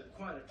that's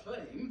quite a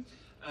claim.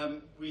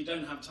 We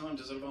don't have time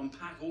to sort of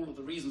unpack all of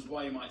the reasons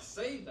why you might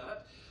say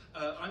that.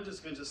 I'm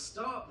just going to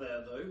start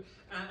there, though,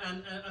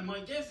 and my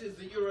guess is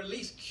that you're at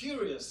least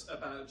curious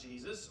about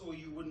Jesus, or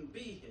you wouldn't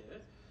be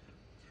here.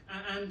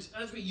 And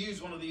as we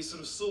use one of these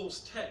sort of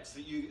source texts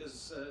that you,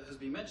 as has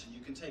been mentioned, you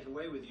can take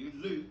away with you,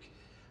 Luke,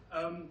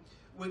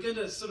 we're going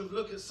to sort of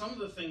look at some of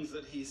the things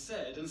that he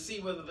said and see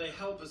whether they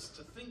help us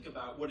to think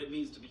about what it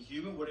means to be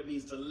human, what it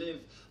means to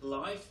live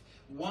life,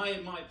 why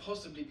it might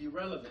possibly be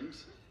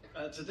relevant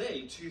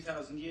today,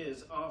 2,000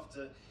 years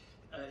after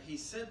he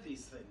said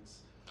these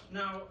things.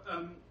 Now,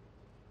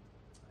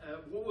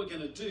 what we're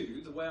going to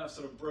do, the way I've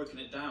sort of broken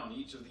it down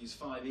each of these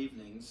 5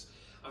 evenings,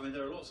 I mean,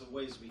 there are lots of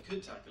ways we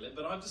could tackle it,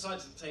 but I've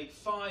decided to take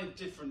 5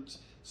 different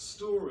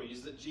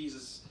stories that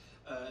Jesus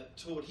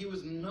taught. He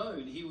was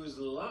known, he was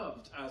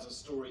loved as a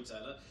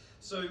storyteller.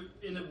 So,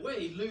 in a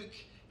way, Luke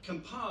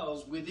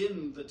compiles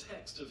within the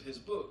text of his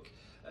book,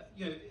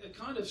 a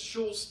kind of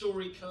short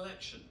story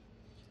collection.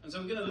 And so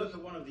we're going to look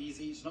at one of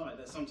these each night.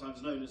 They're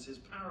sometimes known as his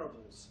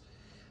parables.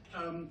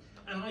 And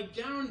I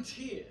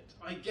guarantee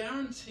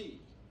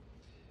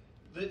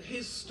that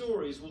his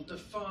stories will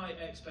defy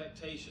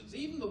expectations,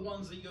 even the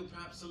ones that you're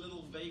perhaps a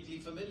little vaguely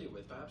familiar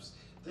with. Perhaps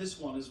this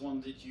one is one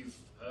that you've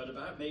heard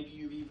about, maybe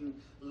you've even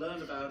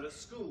learned about at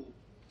school.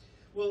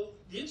 Well,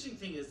 the interesting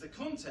thing is the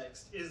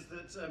context is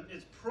that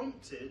it's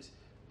prompted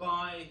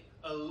by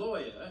a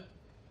lawyer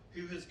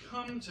who has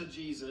come to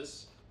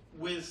Jesus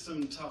with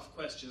some tough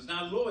questions.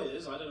 Now,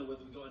 lawyers, I don't know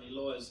whether we've got any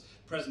lawyers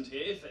present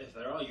here. If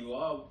there are, you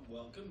are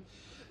welcome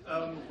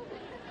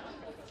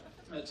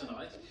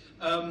tonight.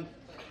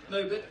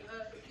 No, but,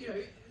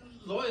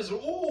 lawyers are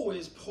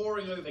always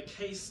poring over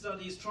case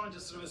studies, trying to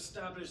sort of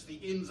establish the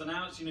ins and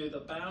outs,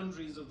 the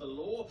boundaries of the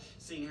law,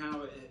 seeing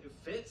how it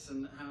fits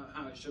and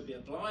how it should be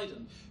applied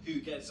and who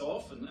gets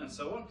off and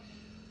so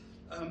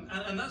on.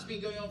 And that's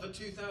been going on for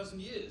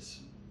 2,000 years.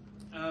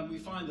 We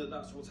find that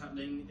that's what's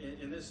happening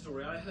in this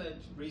story. I heard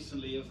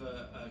recently of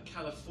a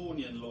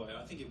Californian lawyer,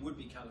 I think it would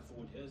be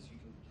California, as you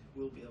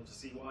will be able to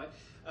see why.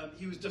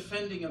 He was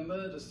defending a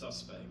murder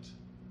suspect.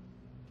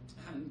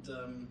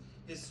 And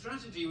his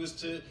strategy was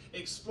to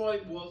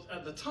exploit what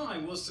at the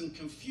time was some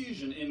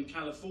confusion in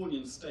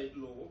Californian state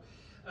law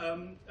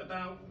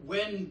about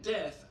when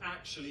death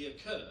actually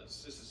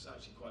occurs. This is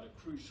actually quite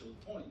a crucial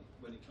point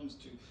when it comes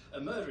to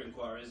a murder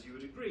inquiry, as you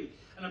would agree.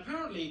 And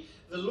apparently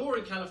the law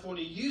in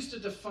California used to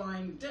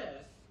define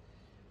death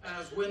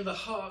as when the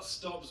heart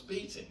stops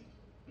beating.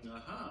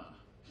 Aha.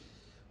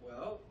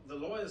 Well, the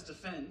lawyer's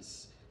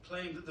defense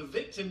claimed that the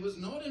victim was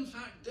not in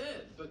fact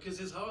dead because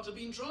his heart had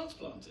been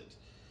transplanted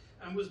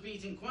and was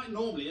beating quite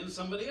normally in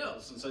somebody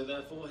else, and so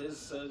therefore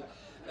his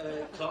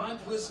client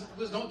was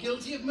not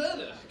guilty of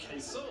murder.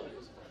 Case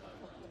solved.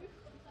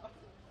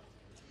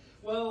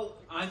 Well,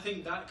 I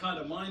think that kind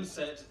of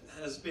mindset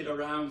has been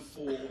around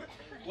for,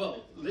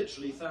 well,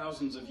 literally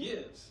thousands of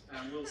years,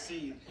 and we'll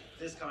see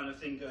this kind of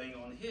thing going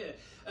on here.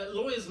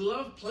 Lawyers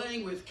love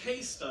playing with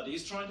case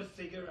studies, trying to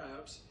figure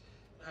out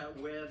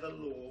where the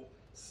law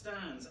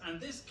stands. And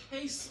this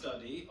case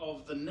study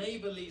of the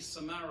neighborly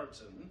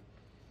Samaritan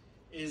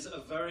is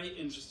a very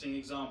interesting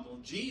example.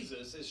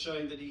 Jesus is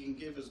showing that he can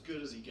give as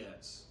good as he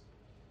gets.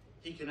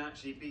 He can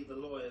actually beat the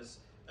lawyers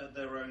at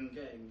their own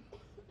game.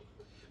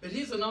 But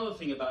here's another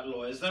thing about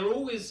lawyers. They're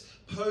always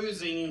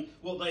posing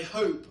what they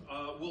hope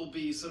will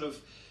be sort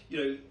of,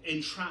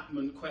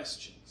 entrapment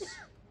questions.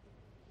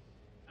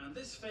 And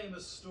this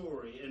famous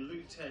story in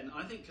Luke 10,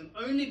 I think, can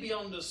only be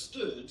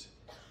understood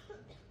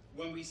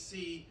when we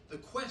see the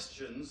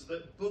questions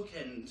that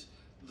bookend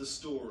the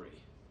story.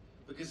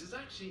 Because it's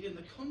actually in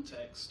the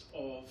context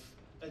of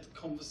a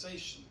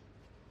conversation.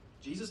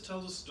 Jesus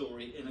tells a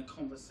story in a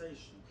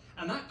conversation.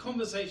 And that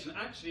conversation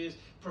actually is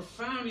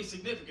profoundly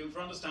significant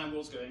for understanding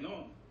what's going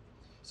on.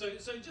 So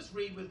just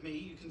read with me.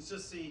 You can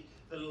just see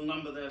the little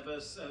number there,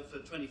 verse for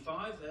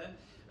 25 there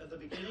at the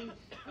beginning.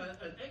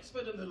 An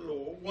expert in the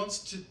law wants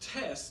to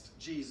test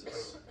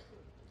Jesus.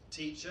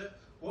 Teacher,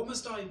 what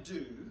must I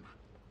do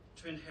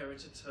to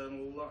inherit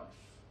eternal life?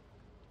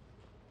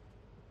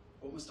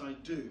 What must I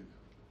do?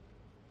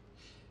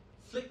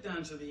 Flick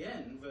down to the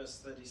end, verse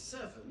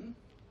 37,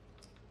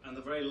 and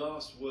the very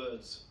last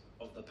words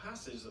of the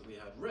passage that we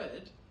had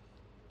read.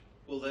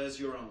 Well, there's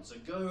your answer.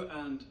 Go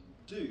and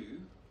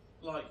do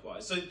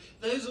likewise. So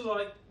those are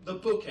like the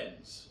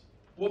bookends.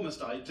 What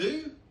must I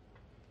do?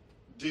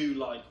 Do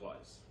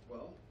likewise.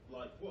 Well,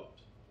 like what?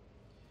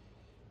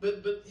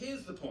 But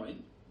here's the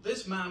point.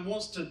 This man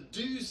wants to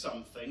do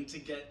something to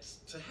get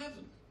to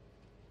heaven.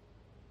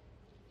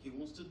 He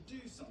wants to do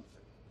something.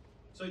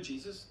 So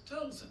Jesus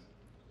tells him,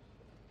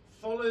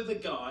 follow the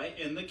guy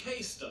in the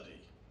case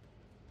study.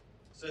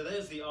 So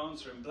there's the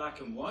answer in black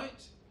and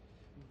white.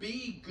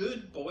 be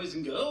good boys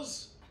and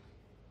girls,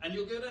 and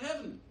you'll go to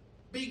heaven.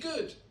 Be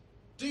good.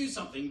 Do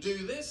something.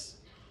 Do this,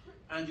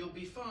 and you'll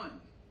be fine.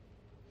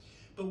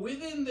 But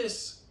within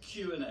this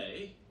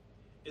Q&A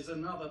is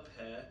another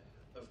pair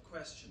of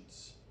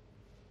questions.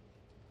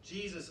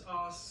 Jesus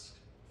asks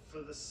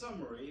for the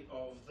summary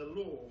of the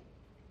law.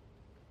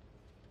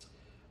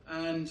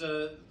 And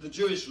the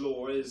Jewish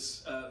law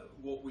is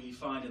what we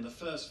find in the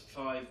first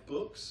 5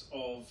 books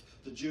of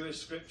the Jewish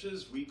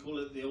scriptures. We call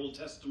it the Old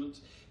Testament.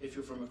 If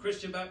you're from a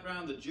Christian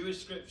background, the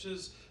Jewish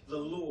scriptures, the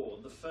law,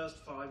 the first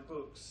 5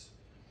 books.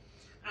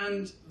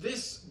 And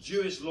this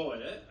Jewish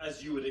lawyer,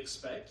 as you would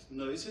expect,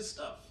 knows his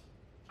stuff.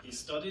 He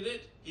studied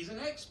it. He's an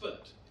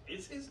expert.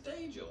 It's his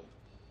day job.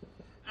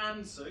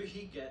 And so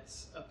he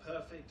gets a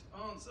perfect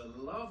answer.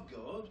 Love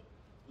God,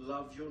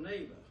 love your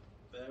neighbor.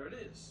 There it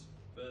is,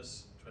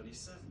 verse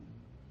 27.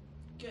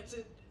 Gets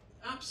it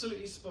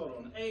absolutely spot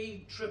on,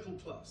 A triple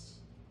plus.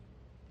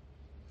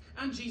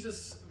 And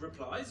Jesus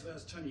replies,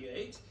 verse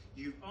 28,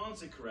 you've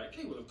answered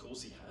correctly. Well, of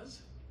course he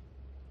has.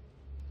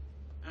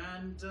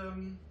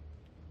 And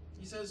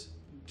he says,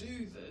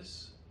 do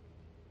this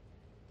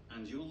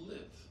and you'll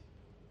live.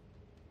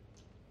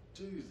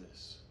 Do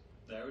this.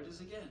 There it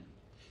is again.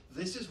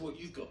 This is what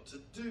you've got to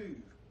do.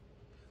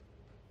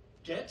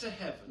 Get to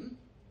heaven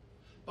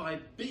by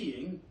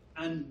being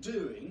and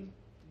doing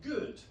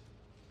good.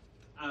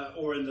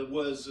 Or in the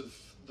words of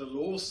the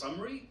law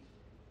summary,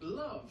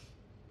 love.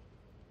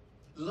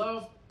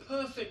 Love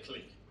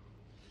perfectly.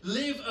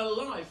 Live a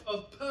life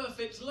of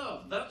perfect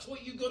love. That's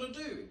what you've got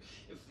to do.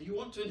 If you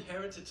want to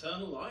inherit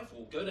eternal life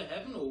or go to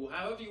heaven or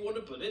however you want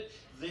to put it,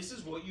 this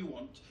is what you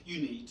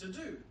need to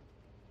do.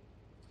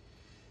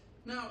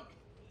 Now,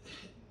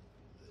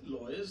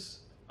 lawyers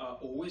are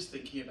always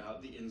thinking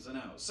about the ins and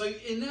outs. So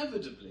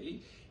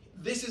inevitably,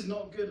 this is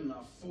not good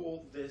enough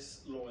for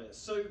this lawyer.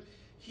 So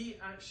he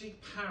actually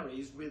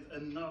parries with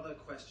another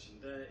question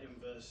there in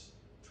verse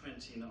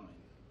 29.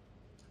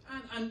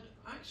 And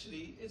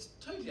actually, it's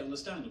totally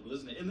understandable,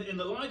 isn't it? In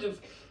the light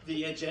of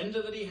the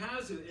agenda that he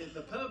has,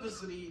 the purpose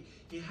that he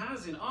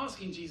has in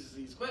asking Jesus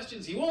these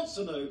questions, he wants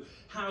to know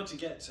how to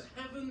get to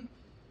heaven.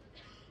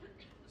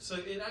 So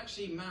it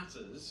actually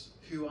matters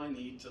who I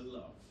need to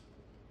love.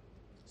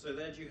 So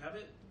there you have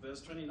it,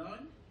 verse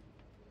 29.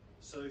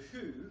 So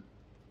who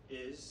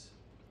is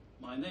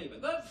my neighbour?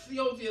 That's the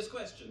obvious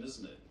question,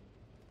 isn't it?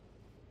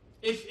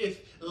 If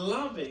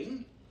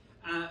loving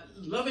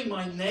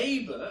my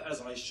neighbour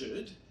as I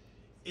should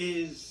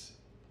is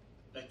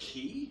a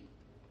key,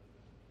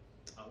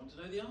 I want to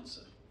know the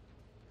answer.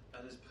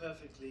 That is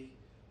perfectly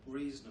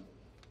reasonable.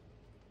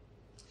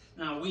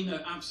 Now, we know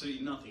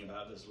absolutely nothing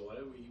about this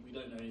lawyer. We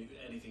don't know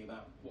anything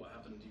about what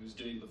happened he was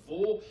doing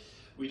before.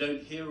 We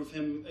don't hear of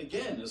him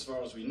again, as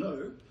far as we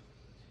know.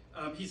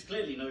 He's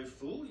clearly no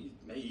fool. He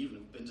may even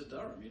have been to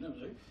Durham, you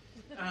don't know.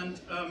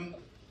 And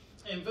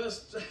in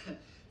verse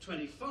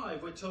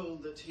 25, we're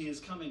told that he is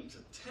coming to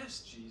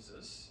test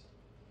Jesus.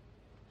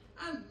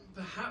 And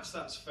perhaps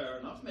that's fair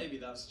enough. Maybe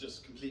that's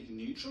just completely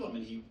neutral. I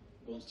mean, he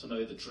wants to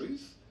know the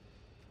truth.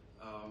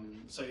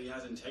 So he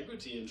has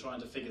integrity in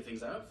trying to figure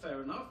things out.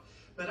 Fair enough.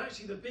 But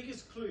actually, the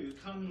biggest clue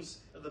comes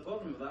at the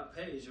bottom of that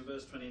page in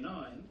verse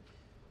 29.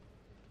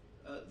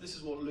 This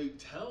is what Luke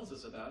tells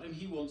us about him.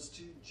 He wants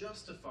to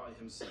justify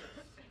himself.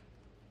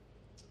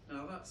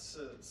 Now, that's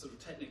a sort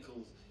of technical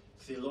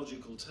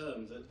theological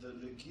term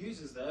that Luke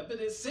uses there, but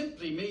it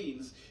simply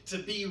means to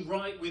be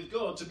right with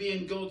God, to be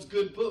in God's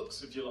good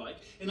books, if you like.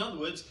 In other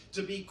words,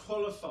 to be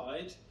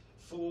qualified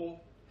for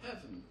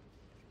heaven.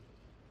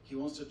 He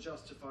wants to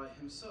justify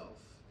himself.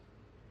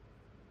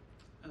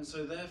 And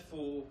so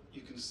therefore,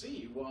 you can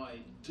see why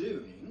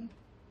doing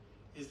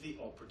is the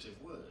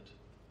operative word.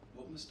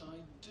 What must I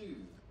do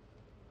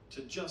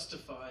to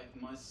justify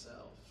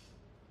myself?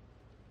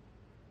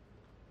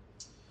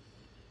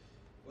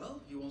 Well,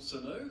 he wants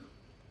to know.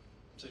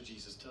 So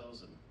Jesus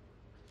tells him.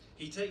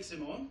 He takes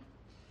him on,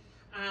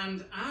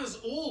 and as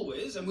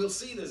always, and we'll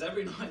see this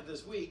every night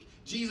this week,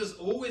 Jesus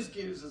always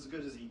gives as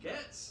good as he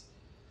gets.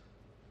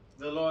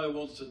 The lawyer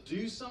wants to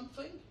do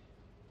something.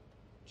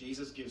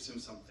 Jesus gives him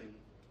something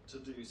to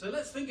do. So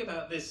let's think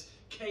about this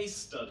case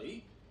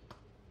study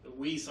that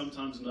we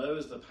sometimes know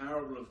as the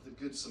parable of the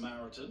Good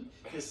Samaritan,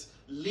 this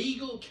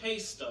legal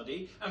case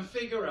study, and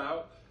figure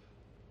out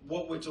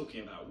what we're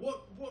talking about.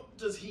 What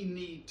does he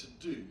need to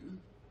do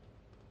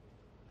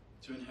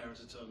to inherit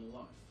eternal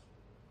life?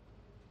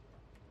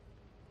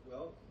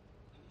 Well,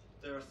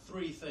 there are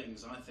 3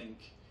 things, I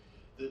think,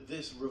 that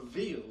this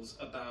reveals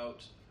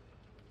about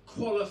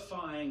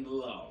qualifying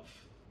love.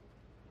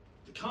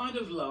 The kind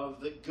of love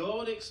that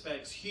God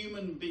expects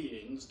human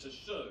beings to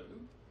show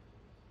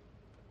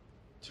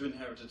to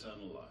inherit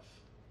eternal life.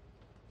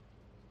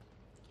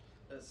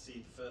 Let's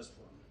see the first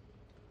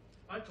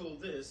one. I call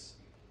this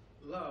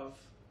love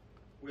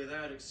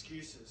without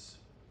excuses.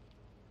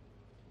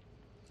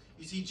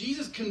 You see,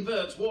 Jesus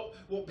converts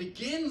what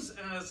begins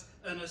as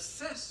an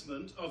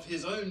assessment of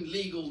his own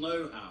legal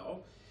know-how,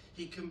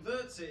 he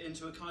converts it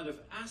into a kind of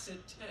acid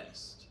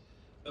test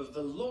of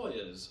the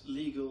lawyer's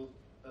legal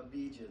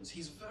obedience.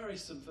 He's very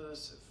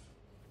subversive.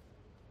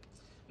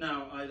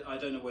 Now, I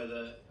don't know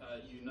whether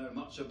you know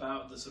much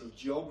about the sort of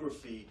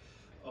geography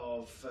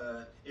of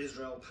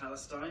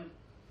Israel-Palestine,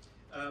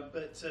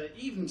 but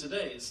even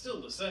today it's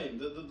still the same.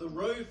 The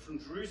road from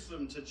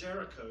Jerusalem to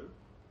Jericho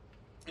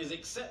is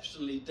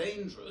exceptionally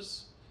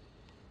dangerous.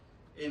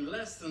 In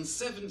less than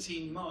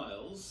 17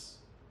 miles,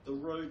 the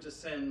road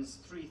descends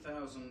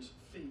 3,000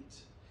 feet.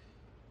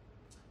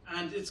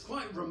 And it's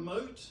quite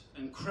remote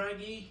and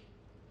craggy.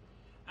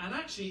 And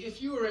actually,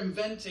 if you were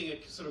inventing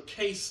a sort of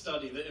case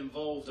study that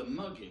involved a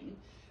mugging,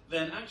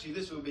 then actually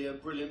this would be a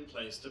brilliant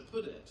place to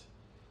put it.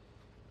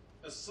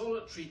 A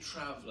solitary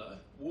traveller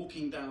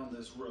walking down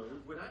this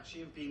road would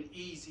actually have been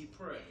easy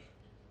prey.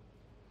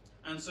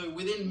 And so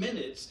within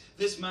minutes,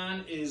 this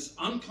man is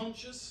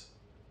unconscious,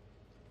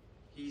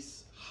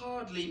 he's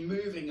hardly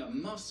moving a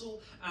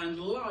muscle, and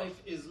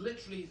life is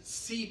literally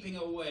seeping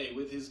away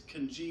with his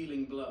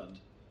congealing blood.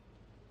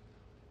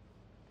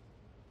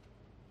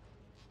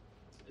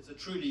 It's a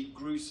truly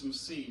gruesome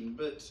scene,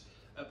 but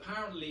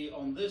apparently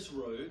on this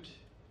road,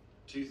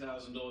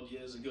 2,000 odd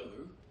years ago,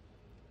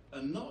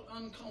 a not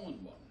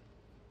uncommon one.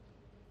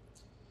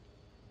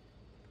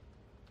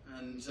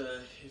 And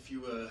if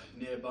you were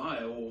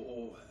nearby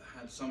or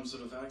had some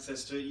sort of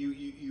access to it,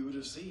 you would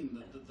have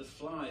seen that the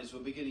flies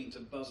were beginning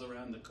to buzz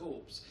around the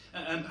corpse.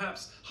 And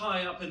perhaps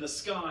high up in the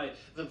sky,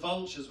 the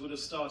vultures would have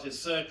started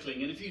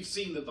circling. And if you'd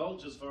seen the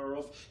vultures far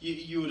off,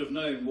 you would have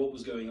known what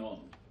was going on.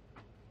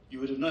 You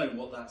would have known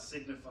what that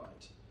signified.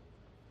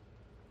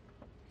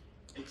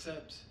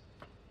 Except,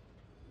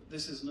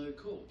 this is no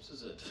corpse,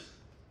 is it?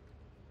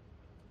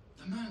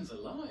 The man's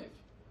alive.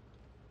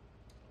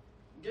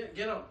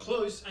 Get up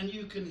close and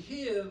you can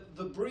hear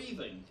the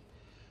breathing,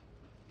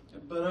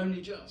 but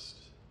only just.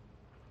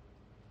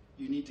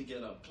 You need to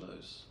get up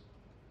close.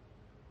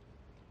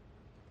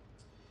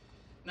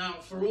 Now,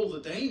 for all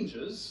the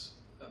dangers,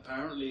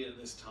 apparently at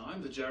this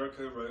time, the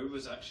Jericho Road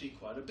was actually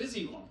quite a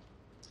busy one,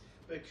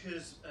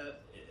 because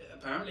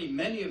apparently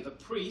many of the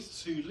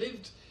priests who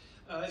lived,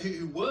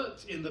 who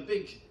worked in the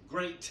big,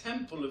 great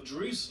temple of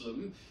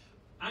Jerusalem,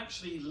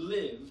 actually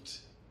lived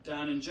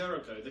down in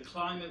Jericho. The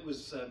climate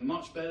was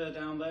much better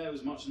down there, it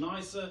was much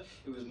nicer,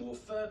 it was more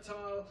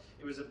fertile,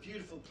 it was a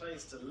beautiful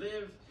place to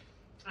live.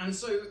 And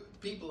so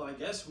people, I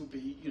guess, would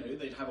be,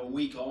 they'd have a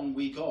week on,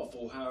 week off,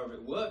 or however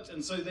it worked,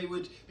 and so they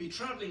would be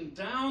traveling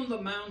down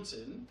the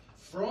mountain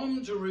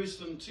from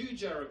Jerusalem to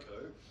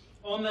Jericho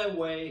on their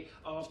way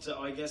after,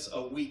 I guess,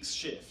 a week's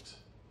shift,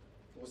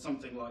 or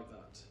something like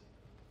that.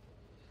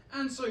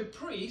 And so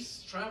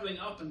priests traveling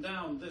up and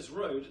down this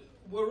road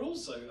were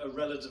also a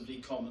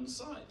relatively common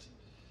sight.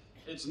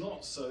 It's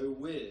not so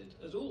weird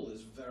at all,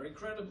 it's very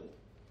credible.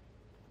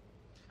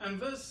 And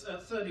verse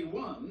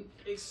 31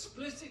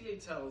 explicitly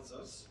tells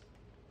us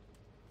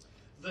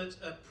that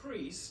a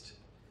priest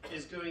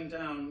is going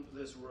down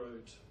this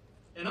road.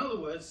 In other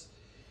words,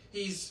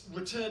 he's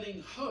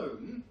returning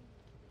home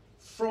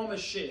from a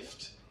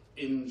shift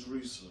in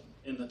Jerusalem,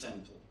 in the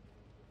temple.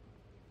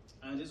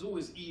 And it's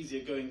always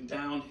easier going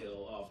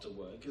downhill after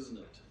work, isn't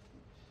it?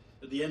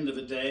 At the end of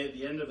a day, at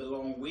the end of a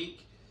long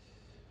week.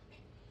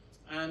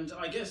 And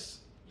I guess,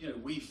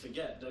 we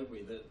forget, don't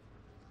we, that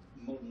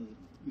modern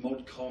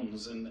mod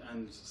cons and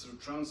sort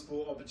of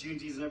transport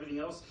opportunities and everything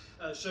else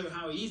show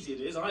how easy it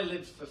is. I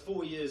lived for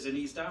 4 years in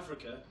East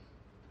Africa,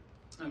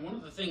 and one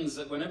of the things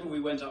that whenever we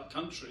went up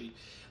country,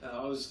 we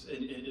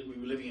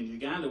were living in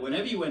Uganda,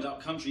 whenever you went up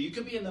country, you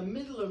could be in the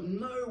middle of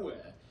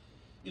nowhere,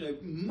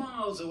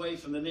 miles away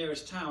from the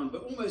nearest town,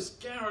 but almost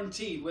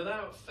guaranteed,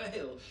 without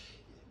fail,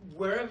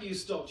 wherever you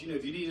stopped,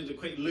 if you needed a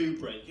quick loo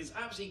break, it's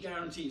absolutely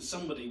guaranteed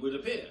somebody would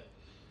appear.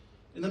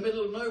 In the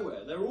middle of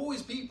nowhere. There are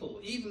always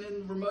people, even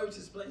in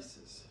remotest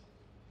places.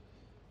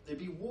 They'd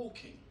be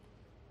walking.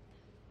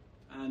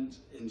 And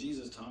in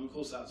Jesus' time, of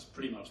course, that's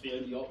pretty much the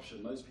only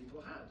option most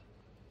people had.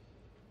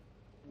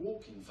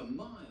 Walking for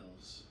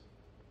miles.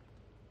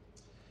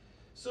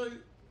 So,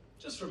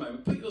 just for a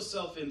moment, put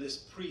yourself in this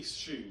priest's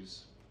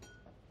shoes.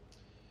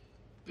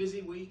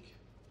 Busy week,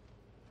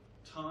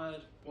 tired,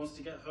 wants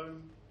to get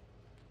home,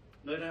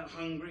 no doubt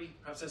hungry,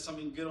 perhaps there's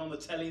something good on the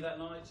telly that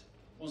night,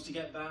 wants to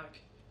get back.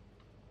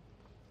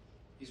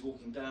 He's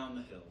walking down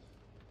the hill.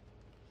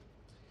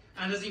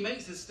 And as he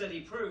makes his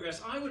steady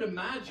progress, I would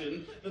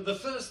imagine that the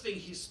first thing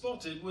he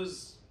spotted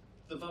was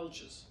the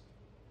vultures.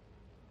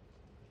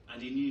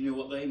 And he knew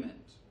what they meant.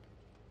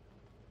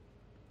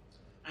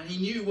 And he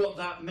knew what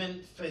that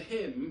meant for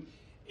him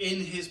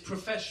in his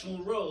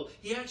professional role.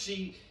 He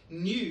actually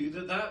knew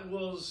that that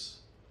was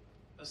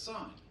a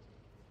sign,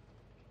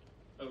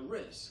 a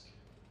risk.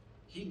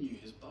 He knew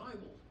his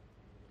Bible.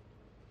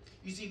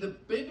 You see, the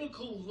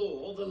biblical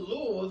law, the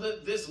law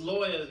that this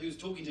lawyer who's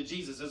talking to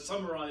Jesus has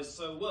summarized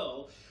so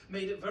well,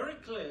 made it very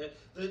clear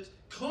that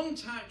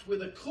contact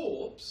with a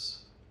corpse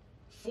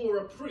for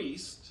a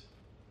priest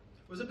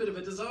was a bit of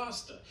a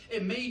disaster.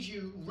 It made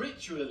you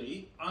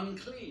ritually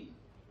unclean.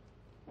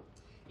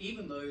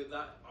 Even though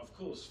that, of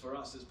course, for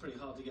us is pretty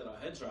hard to get our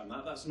heads around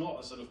that. That's not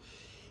a sort of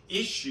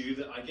issue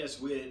that I guess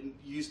we're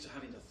used to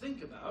having to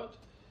think about.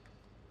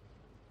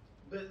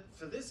 But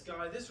for this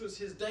guy, this was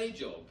his day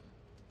job.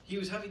 He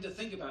was having to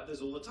think about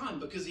this all the time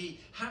because he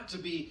had to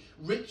be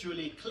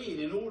ritually clean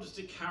in order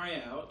to carry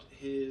out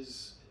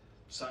his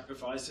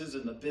sacrifices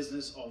in the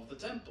business of the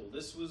temple.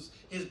 This was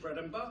his bread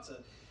and butter.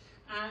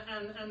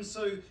 And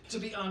so to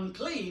be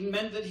unclean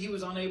meant that he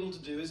was unable to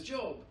do his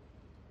job.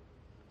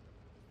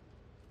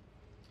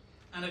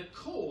 And a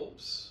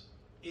corpse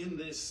in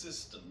this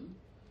system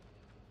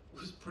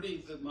was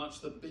pretty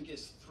much the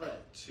biggest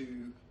threat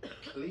to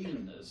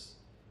cleanliness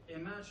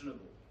imaginable.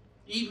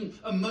 Even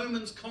a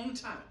moment's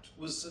contact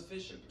was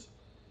sufficient.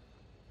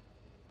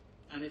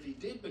 And if he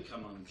did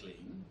become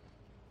unclean,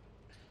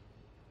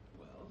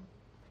 well,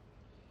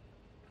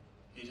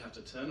 he'd have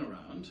to turn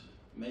around,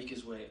 make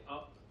his way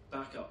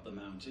back up the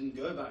mountain,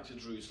 go back to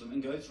Jerusalem,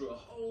 and go through a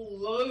whole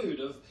load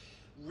of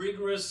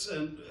rigorous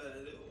and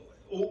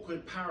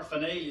awkward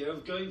paraphernalia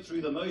of going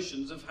through the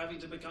motions of having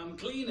to become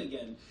clean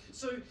again.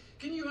 So,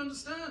 can you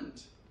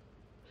understand?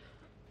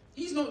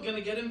 He's not going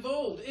to get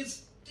involved.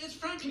 It's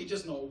frankly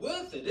just not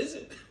worth it, is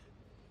it?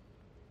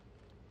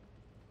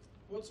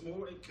 What's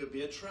more, it could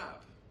be a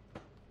trap.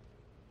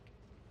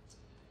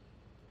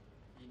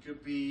 He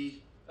could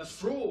be a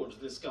fraud,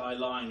 this guy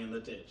lying in the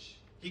ditch.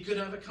 He could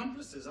have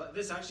accomplices.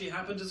 This actually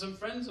happened to some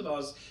friends of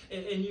ours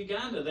in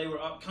Uganda. They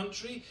were up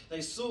country. They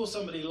saw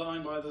somebody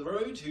lying by the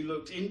road who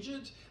looked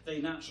injured.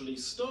 They naturally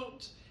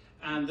stopped,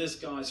 and this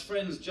guy's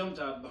friends jumped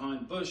out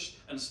behind a bush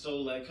and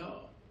stole their car.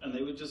 And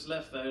they were just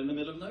left there in the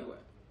middle of nowhere.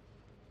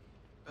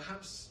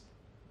 Perhaps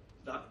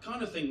that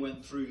kind of thing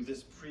went through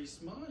this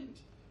priest's mind.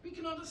 We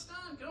can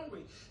understand, can't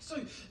we?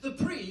 So the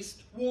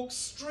priest walked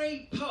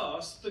straight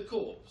past the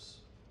corpse.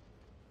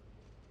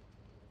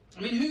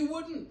 I mean, who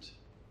wouldn't?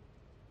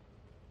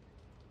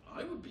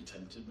 I would be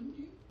tempted, wouldn't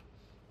you?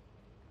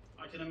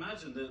 I can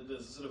imagine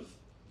the sort of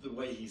the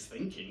way he's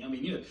thinking. I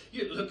mean,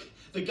 you look,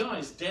 the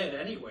guy's dead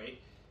anyway.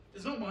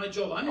 It's not my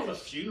job. I'm not a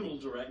funeral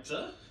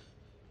director.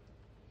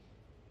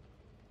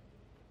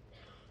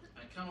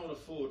 I cannot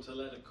afford to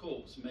let a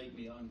corpse make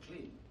me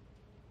unclean.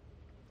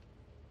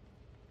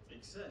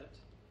 Except,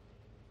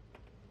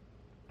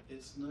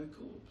 it's no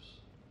corpse.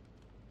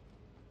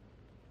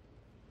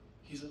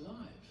 He's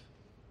alive.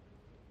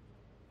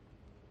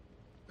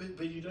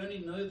 But you'd only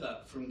know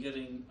that from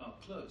getting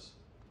up close.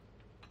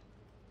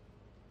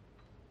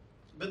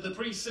 But the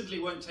priest simply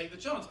won't take the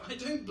chance. I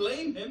don't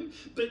blame him,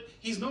 but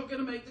he's not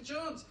going to take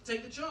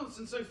the chance.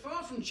 And so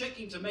far from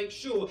checking to make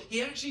sure,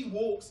 he actually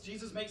walks,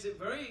 Jesus makes it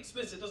very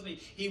explicit, doesn't he?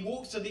 He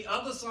walks to the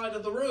other side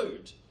of the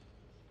road.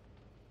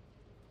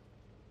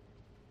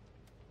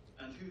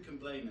 And who can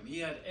blame him? He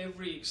had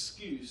every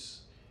excuse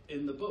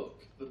in the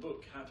book. The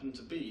book happened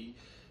to be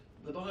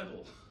the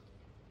Bible.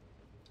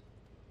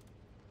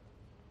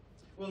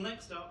 Well,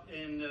 next up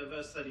in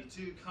verse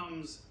 32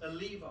 comes a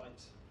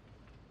Levite.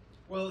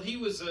 Well, he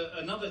was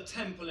another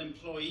temple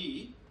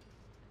employee,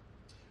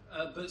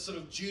 but sort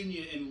of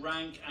junior in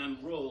rank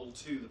and role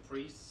to the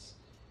priests.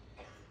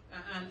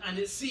 And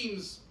it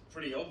seems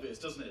pretty obvious,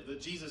 doesn't it, that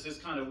Jesus is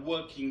kind of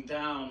working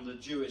down the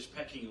Jewish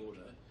pecking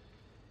order.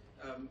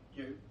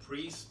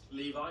 Priest,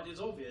 Levite, it's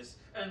obvious.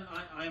 And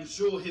I am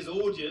sure his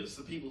audience,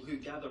 the people who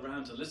gather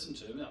around to listen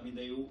to him, I mean,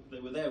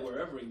 they were there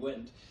wherever he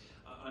went.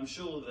 I'm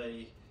sure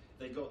they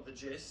got the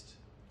gist.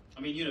 I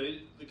mean,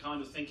 the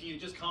kind of thinking, you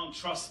just can't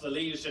trust the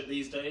leadership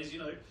these days,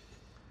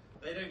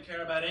 They don't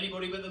care about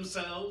anybody but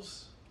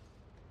themselves.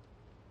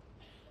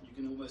 You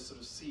can almost sort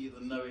of see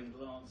the knowing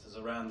glances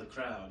around the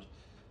crowd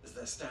as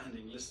they're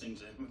standing listening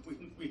to him.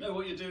 We know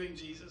what you're doing,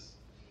 Jesus.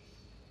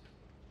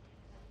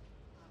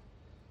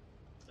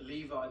 The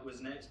Levite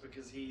was next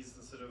because he's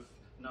the sort of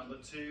number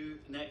 2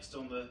 next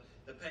on the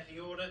pecking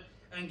order.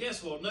 And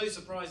guess what? No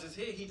surprises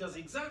here. He does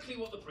exactly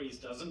what the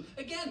priest does. And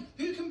again,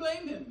 who can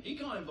blame him? He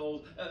can't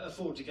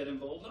afford to get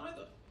involved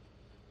either.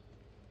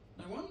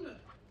 No wonder.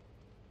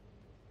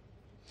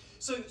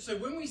 So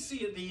when we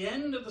see at the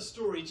end of the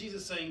story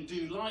Jesus saying,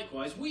 do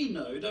likewise, we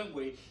know, don't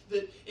we,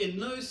 that in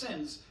no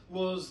sense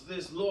was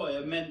this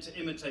lawyer meant to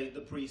imitate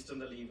the priest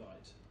and the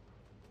Levite.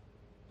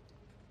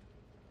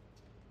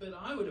 But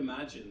I would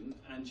imagine,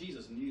 and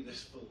Jesus knew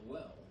this full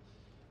well,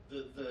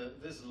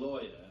 that this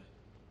lawyer,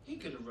 he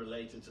could have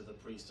related to the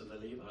priest and the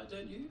Levite,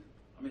 don't you?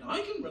 I mean,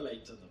 I can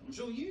relate to them. I'm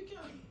sure you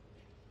can.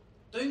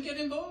 Don't get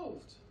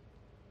involved.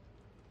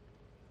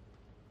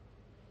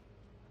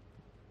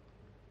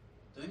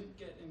 Don't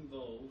get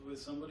involved with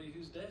somebody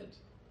who's dead.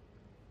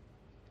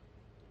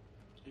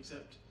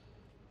 Except,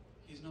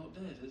 he's not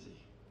dead, is he?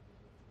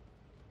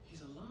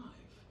 He's alive.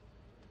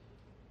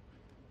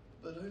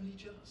 But only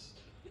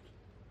just.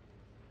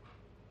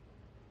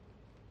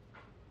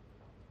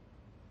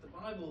 The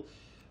Bible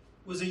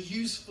was a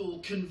useful,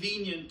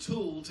 convenient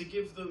tool to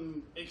give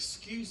them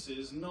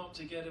excuses not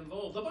to get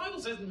involved. The Bible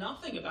says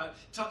nothing about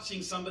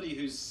touching somebody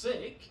who's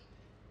sick.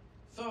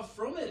 Far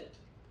from it.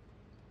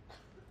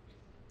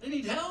 They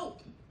need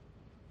help.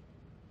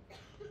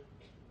 But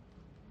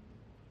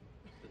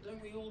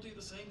don't we all do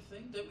the same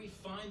thing? Don't we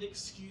find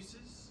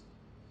excuses?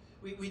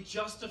 We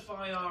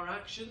justify our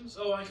actions.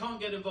 Oh, I can't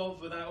get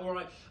involved with that, or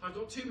I've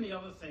got too many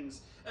other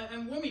things.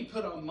 And when we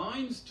put our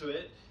minds to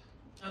it,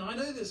 And I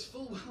know this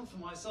full well for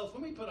myself.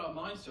 When we put our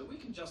minds to it, we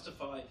can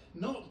justify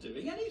not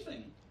doing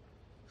anything.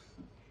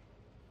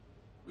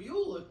 We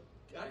all are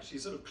actually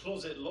sort of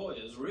closet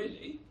lawyers,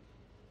 really.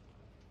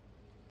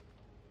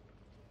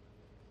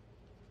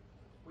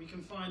 We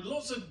can find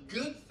lots of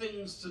good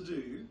things to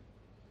do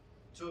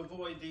to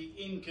avoid the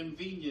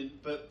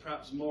inconvenient but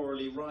perhaps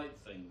morally right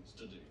things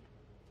to do.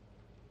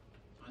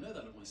 I know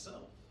that of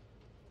myself.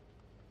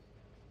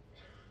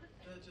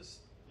 They're just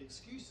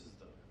excuses,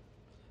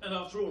 though. And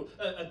after all,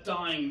 a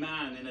dying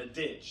man in a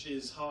ditch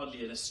is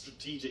hardly a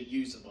strategic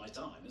use of my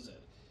time, is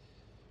it?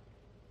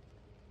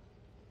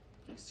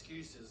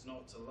 Excuses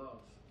not to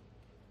love.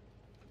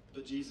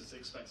 But Jesus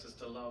expects us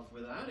to love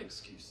without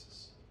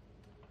excuses.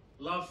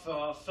 Love for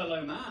our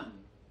fellow man.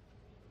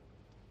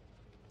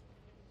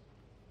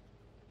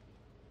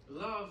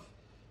 Love,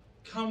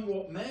 come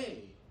what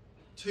may,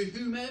 to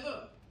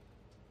whomever.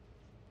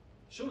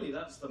 Surely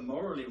that's the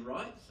morally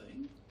right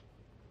thing.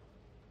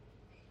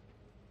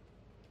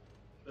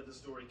 But the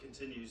story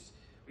continues.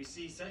 We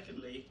see,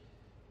 secondly,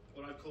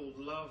 what I called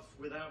love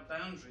without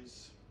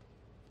boundaries.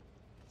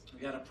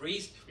 We had a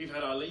priest, we've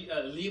had our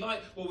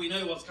Levite. Well, we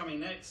know what's coming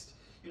next.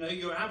 You know,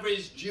 your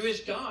average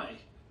Jewish guy,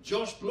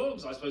 Josh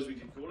Bloggs, I suppose we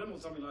could call him, or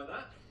something like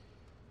that.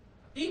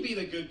 He'd be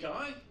the good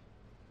guy.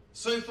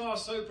 So far,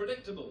 so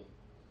predictable.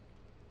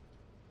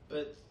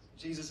 But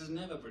Jesus is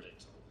never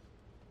predictable.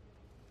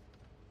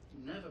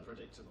 Never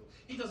predictable.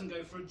 He doesn't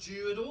go for a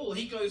Jew at all.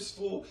 He goes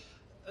for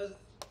a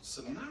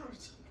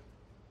Samaritan.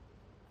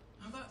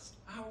 Now that's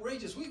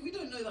outrageous. We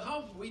don't know the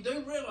half of it. We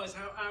don't realise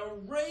how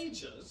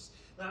outrageous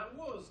that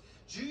was.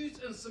 Jews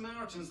and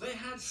Samaritans, they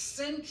had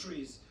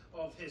centuries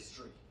of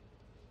history.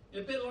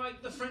 A bit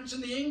like the French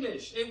and the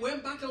English. It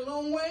went back a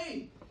long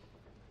way.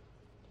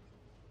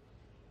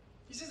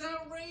 He says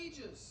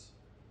outrageous.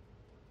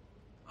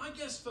 I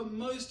guess for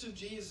most of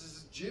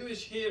Jesus'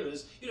 Jewish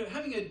hearers, you know,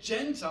 having a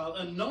Gentile,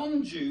 a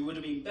non-Jew, would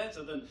have been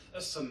better than a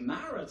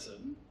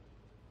Samaritan.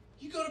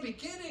 You've got to be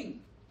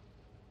kidding.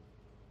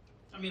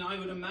 I mean, I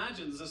would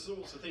imagine there's the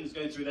sorts of things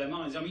going through their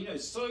minds. I mean, you know,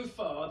 so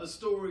far the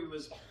story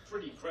was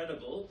pretty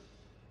credible.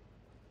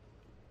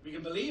 We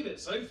can believe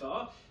it so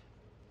far.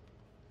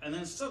 And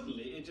then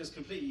suddenly it just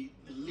completely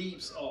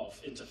leaps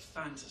off into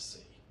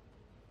fantasy.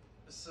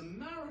 A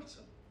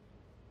Samaritan.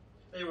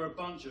 They were a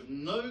bunch of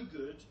no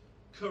good,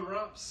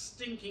 corrupt,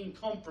 stinking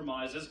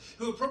compromisers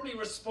who were probably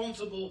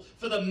responsible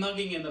for the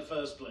mugging in the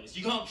first place.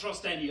 You can't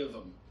trust any of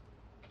them.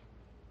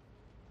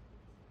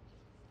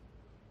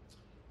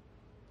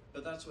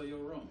 But that's where you're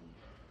wrong.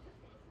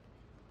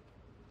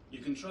 You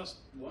can trust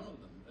one of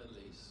them, at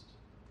least.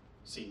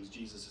 Seems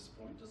Jesus'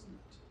 point, doesn't it?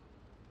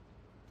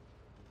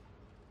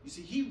 You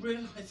see, he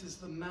realizes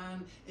the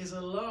man is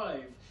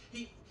alive.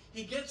 He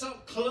gets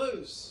up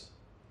close.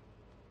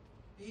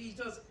 He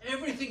does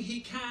everything he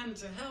can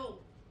to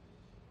help.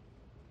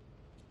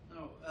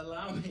 Now,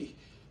 allow me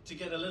to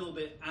get a little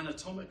bit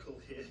anatomical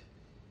here.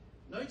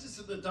 Notice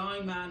that the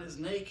dying man is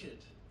naked.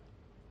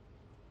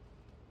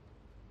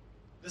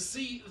 The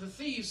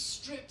thieves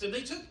stripped him.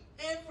 They took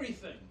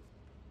everything,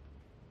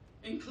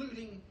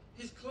 including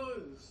his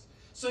clothes.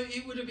 So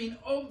it would have been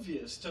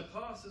obvious to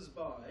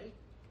passers-by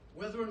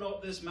whether or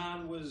not this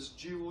man was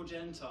Jew or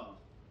Gentile.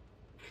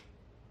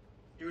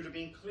 It would have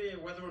been clear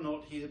whether or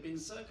not he had been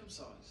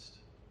circumcised,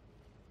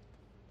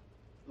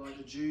 like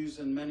the Jews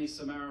and many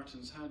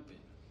Samaritans had been.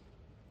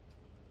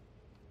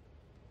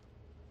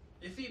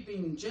 If he'd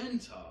been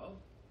Gentile,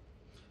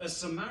 a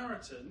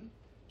Samaritan,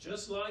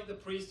 just like the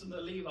priest and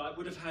the Levite,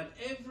 would have had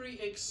every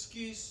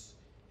excuse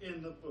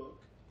in the book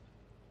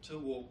to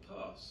walk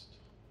past.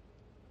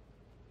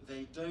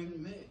 They don't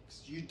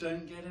mix. You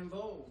don't get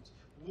involved.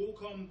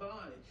 Walk on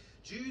by.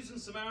 Jews and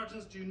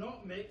Samaritans do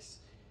not mix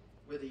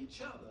with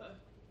each other,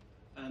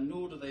 and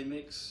nor do they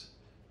mix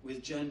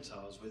with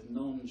Gentiles, with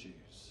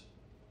non-Jews.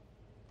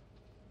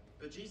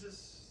 But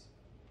Jesus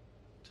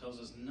tells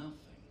us nothing.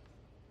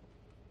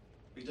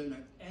 We don't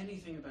know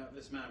anything about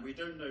this man. We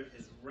don't know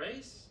his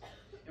race.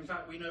 In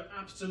fact, we know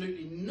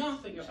absolutely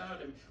nothing about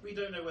him. We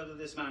don't know whether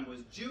this man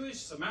was Jewish,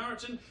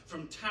 Samaritan,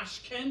 from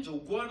Tashkent or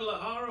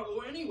Guadalajara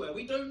or anywhere.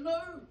 We don't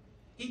know.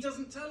 He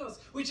doesn't tell us,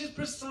 which is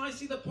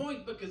precisely the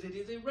point, because it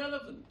is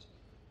irrelevant.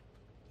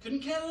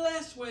 Couldn't care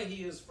less where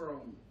he is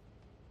from.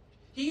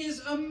 He is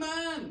a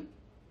man,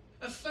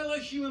 a fellow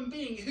human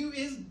being who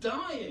is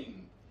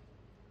dying.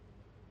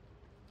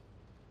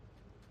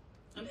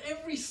 And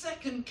every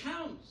second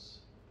counts.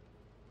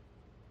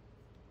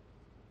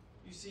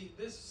 You see,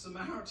 this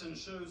Samaritan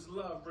shows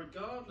love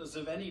regardless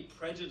of any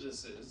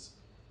prejudices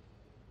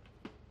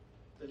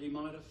that he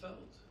might have felt.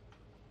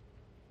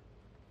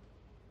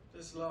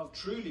 This love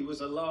truly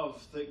was a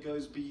love that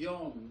goes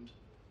beyond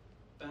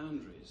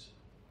boundaries.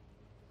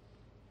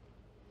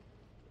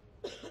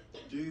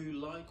 Do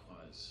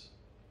likewise.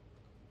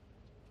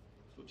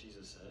 That's what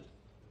Jesus said.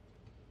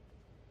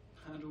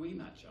 How do we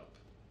match up?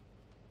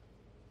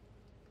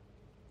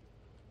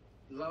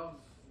 Love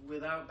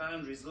without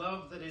boundaries.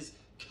 Love that is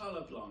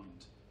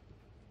colorblind.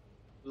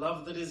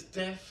 Love that is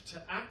deaf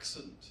to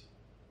accent.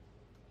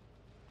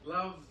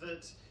 Love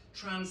that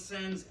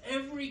transcends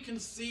every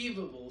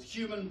conceivable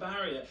human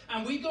barrier,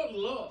 and we've got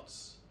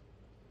lots.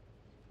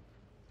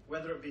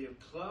 Whether it be of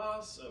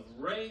class, of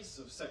race,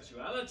 of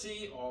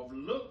sexuality, of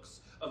looks,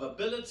 of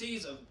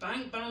abilities, of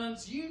bank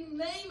balance, you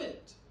name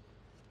it.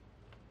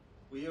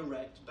 We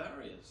erect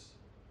barriers.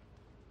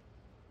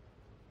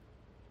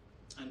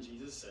 And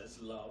Jesus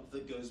says love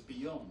that goes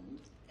beyond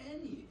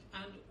any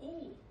and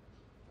all.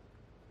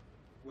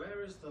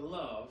 Where is the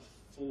love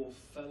for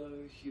fellow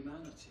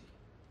humanity?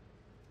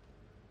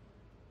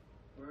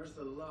 Where is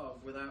the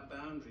love without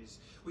boundaries?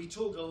 We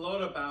talk a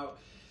lot about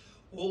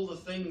all the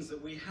things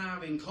that we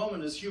have in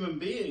common as human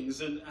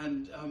beings, and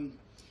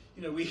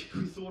we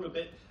thought a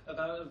bit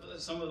about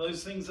some of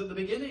those things at the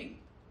beginning.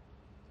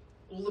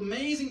 All the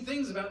amazing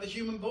things about the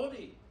human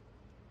body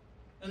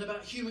and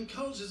about human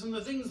cultures and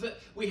the things that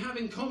we have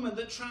in common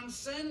that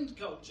transcend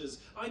cultures.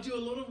 I do a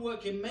lot of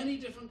work in many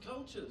different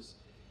cultures.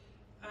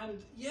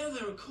 And yeah,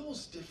 there are of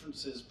course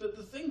differences, but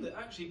the thing that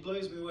actually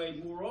blows me away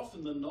more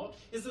often than not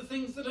is the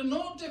things that are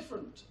not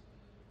different.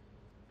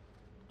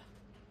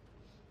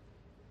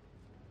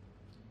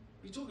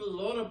 We talk a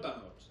lot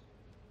about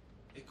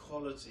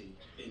equality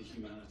in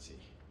humanity.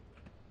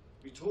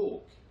 We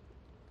talk,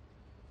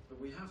 but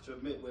we have to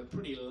admit we're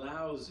pretty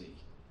lousy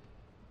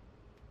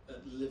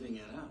at living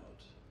it out.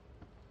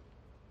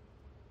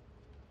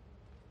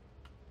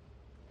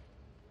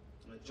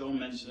 John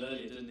mentioned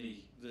earlier, didn't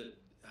he, that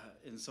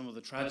in some of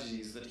the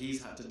tragedies that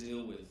he's had to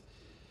deal with,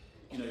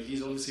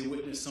 he's obviously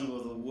witnessed some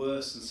of the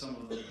worst and some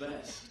of the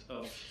best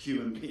of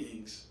human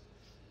beings.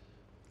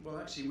 Well,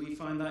 actually, we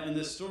find that in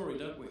this story,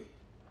 don't we?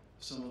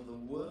 Some of the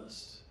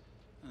worst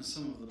and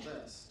some of the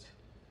best.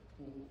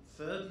 Well,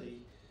 thirdly,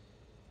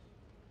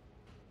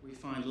 we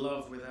find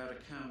love without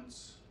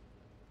accounts.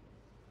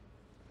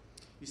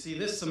 You see,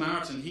 this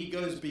Samaritan, he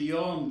goes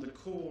beyond the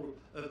call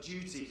of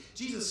duty.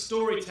 Jesus'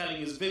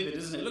 storytelling is vivid,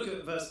 isn't it? Look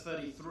at verse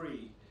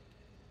 33.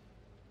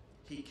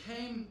 He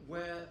came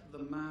where the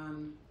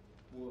man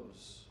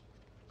was.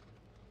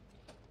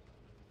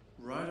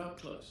 Right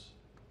up close.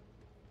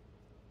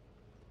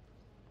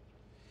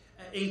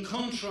 In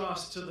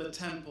contrast to the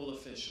temple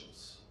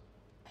officials.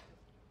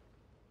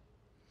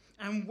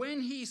 And when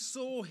he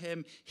saw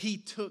him, he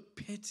took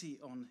pity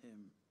on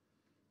him.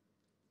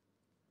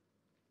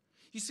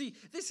 You see,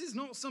 this is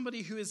not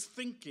somebody who is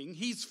thinking,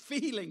 he's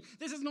feeling.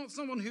 This is not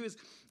someone who is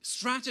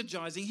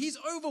strategizing. He's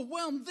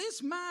overwhelmed.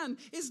 This man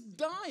is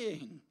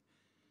dying.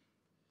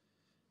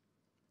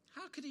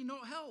 How could he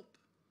not help?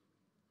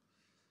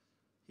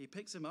 He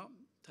picks him up,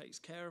 takes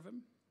care of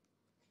him.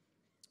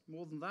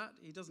 More than that,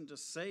 he doesn't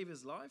just save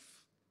his life.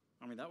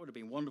 I mean, that would have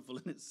been wonderful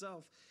in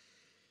itself.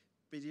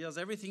 But he does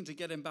everything to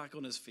get him back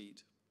on his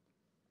feet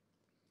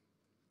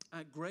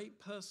at great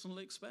personal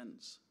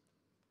expense.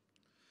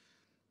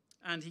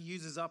 And he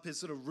uses up his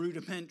sort of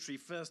rudimentary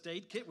first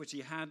aid kit, which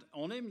he had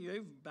on him,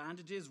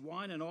 bandages,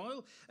 wine and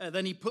oil.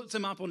 Then he puts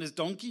him up on his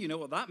donkey. You know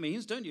what that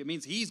means, don't you? It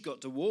means he's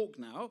got to walk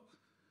now.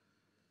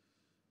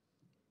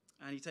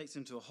 And he takes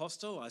him to a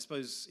hostel. I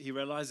suppose he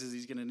realizes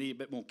he's going to need a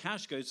bit more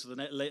cash, goes to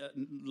the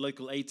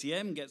local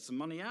ATM, gets some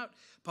money out,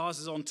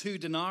 passes on 2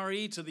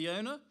 denarii to the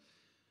owner.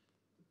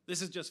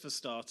 This is just for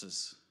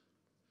starters.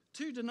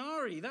 2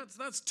 denarii,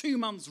 that's 2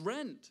 months'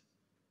 rent.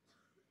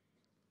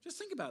 Just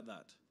think about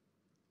that.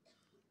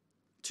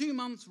 2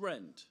 months'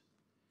 rent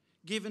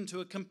given to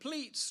a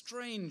complete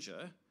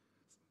stranger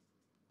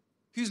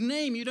whose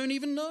name you don't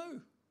even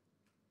know.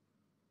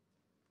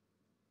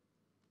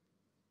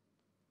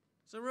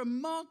 It's a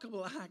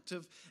remarkable act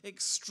of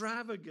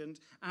extravagant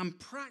and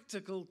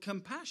practical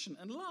compassion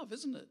and love,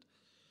 isn't it?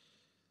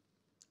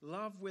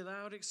 Love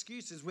without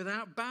excuses,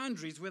 without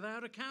boundaries,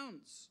 without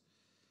accounts.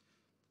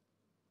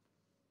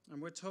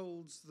 And we're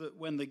told that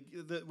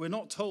that we're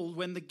not told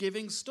when the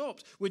giving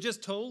stopped. We're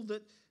just told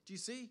that, do you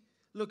see?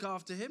 Look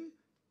after him.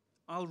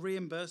 I'll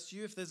reimburse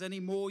you if there's any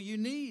more you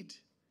need.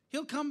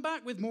 He'll come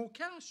back with more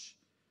cash.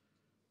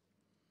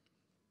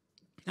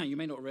 Now, you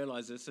may not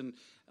realize this, and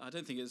I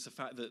don't think it's a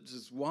fact that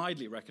is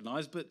widely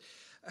recognized, but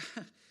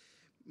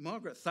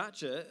Margaret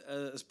Thatcher,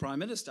 as Prime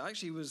Minister,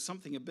 actually was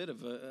something a bit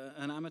of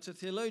an amateur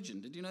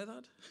theologian. Did you know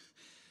that?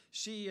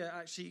 She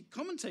actually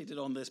commentated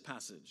on this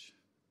passage.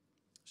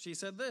 She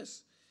said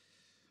this: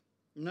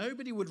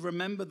 nobody would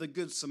remember the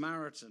Good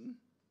Samaritan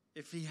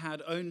if he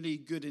had only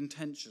good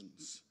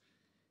intentions.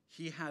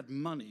 He had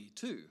money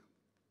too,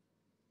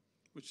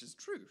 which is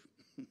true.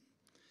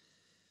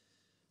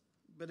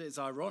 But it's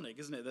ironic,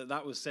 isn't it, that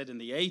that was said in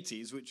the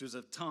 80s, which was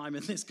a time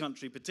in this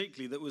country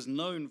particularly that was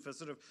known for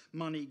sort of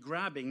money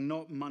grabbing,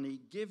 not money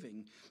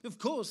giving. Of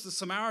course, the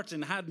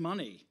Samaritan had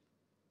money,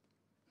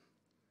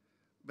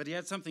 but he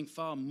had something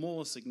far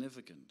more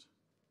significant.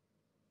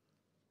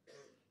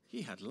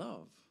 He had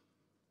love.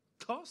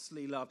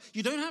 Costly love.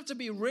 You don't have to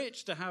be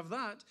rich to have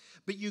that,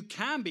 but you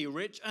can be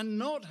rich and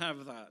not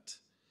have that.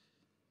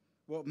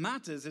 What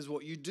matters is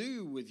what you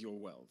do with your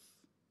wealth.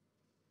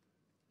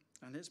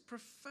 And it's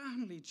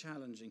profoundly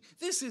challenging.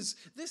 This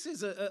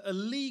is a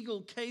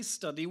legal case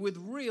study with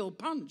real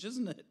punch,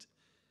 isn't it?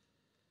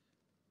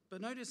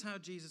 But notice how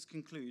Jesus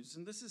concludes,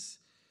 and this is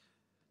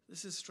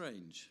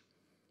strange.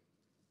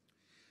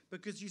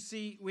 Because you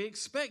see, we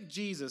expect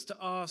Jesus to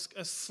ask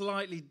a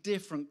slightly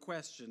different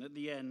question at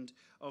the end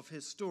of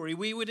his story.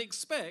 We would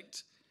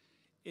expect,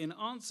 in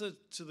answer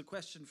to the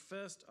question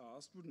first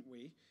asked, wouldn't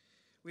we?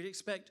 We'd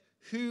expect,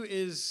 who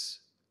is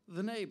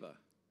the neighbor?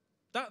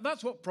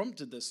 That's what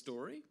prompted this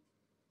story.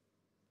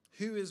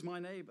 Who is my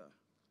neighbor?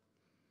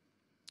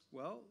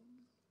 Well,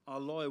 our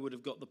lawyer would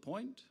have got the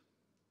point.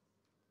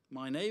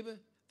 My neighbor,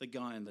 the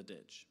guy in the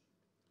ditch.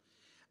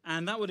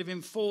 And that would have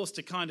enforced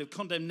a kind of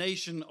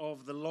condemnation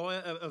of the lawyer,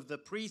 of the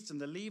priest and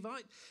the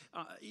Levite,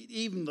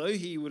 even though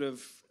he would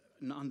have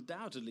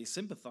undoubtedly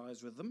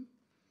sympathized with them.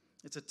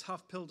 It's a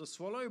tough pill to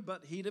swallow,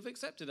 but he'd have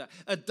accepted that.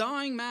 A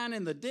dying man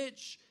in the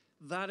ditch,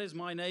 that is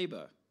my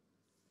neighbor.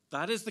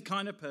 That is the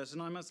kind of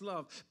person I must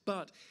love.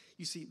 But,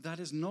 you see, that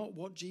is not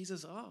what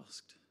Jesus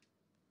asked.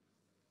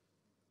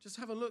 Just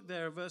have a look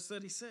there at verse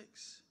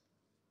 36.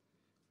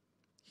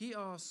 He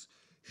asks,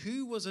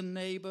 who was a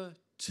neighbor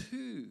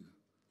to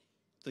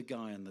the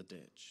guy in the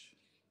ditch?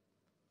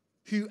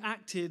 Who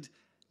acted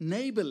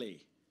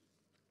neighborly?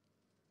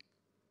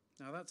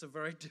 Now, that's a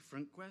very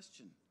different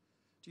question.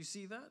 Do you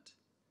see that?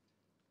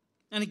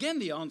 And again,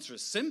 the answer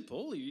is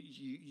simple.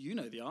 You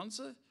know the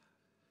answer.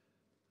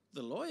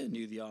 The lawyer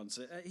knew the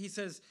answer. He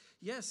says,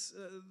 yes,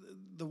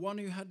 the one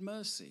who had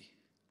mercy.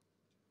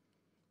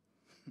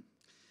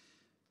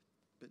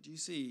 But do you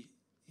see,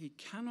 he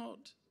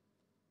cannot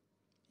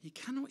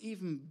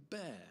even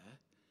bear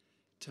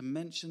to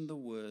mention the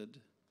word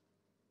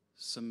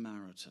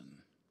Samaritan.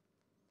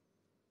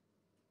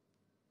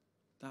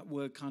 That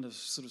word kind of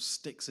sort of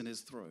sticks in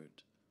his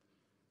throat.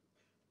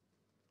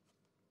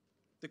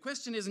 The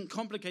question isn't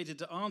complicated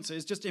to answer,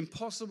 it's just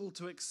impossible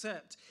to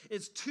accept.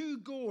 It's too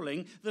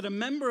galling that a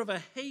member of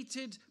a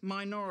hated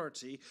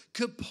minority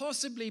could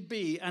possibly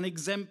be an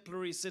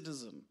exemplary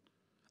citizen,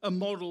 a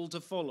model to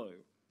follow.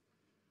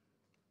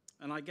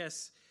 And I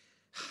guess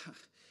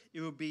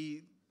it would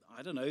be,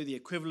 I don't know, the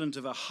equivalent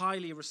of a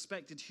highly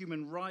respected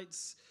human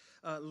rights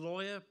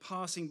lawyer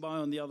passing by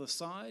on the other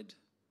side,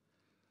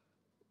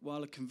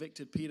 while a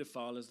convicted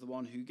paedophile is the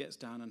one who gets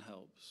down and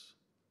helps.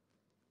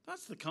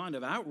 That's the kind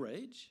of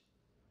outrage.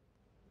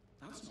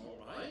 That's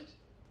not right.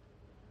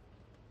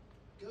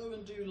 Go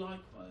and do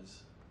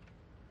likewise.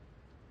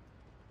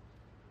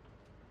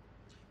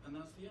 And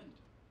that's the end.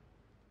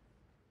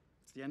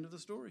 It's the end of the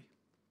story.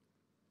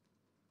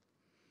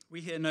 We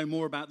hear no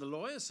more about the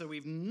lawyer, so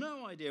we've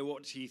no idea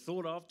what he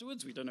thought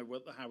afterwards. We don't know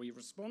how he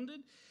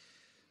responded.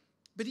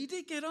 But he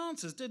did get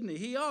answers, didn't he?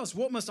 He asked,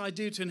 what must I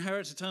do to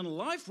inherit eternal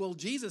life? Well,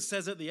 Jesus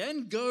says at the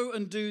end, go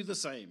and do the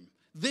same.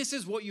 This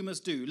is what you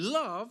must do.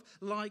 Love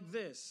like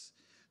this.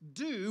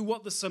 Do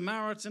what the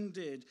Samaritan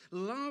did.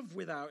 Love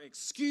without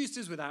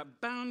excuses, without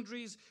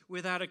boundaries,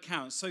 without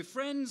accounts. So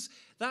friends,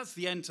 that's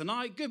the end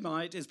tonight. Good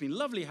night. It's been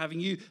lovely having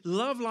you.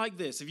 Love like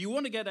this. If you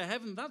want to get to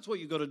heaven, that's what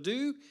you've got to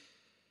do.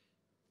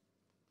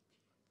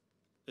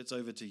 It's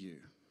over to you.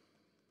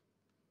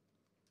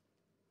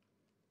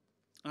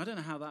 I don't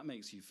know how that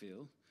makes you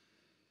feel.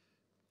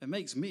 It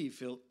makes me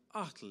feel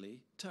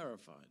utterly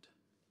terrified.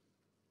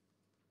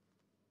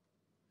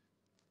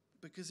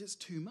 Because it's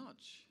too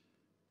much.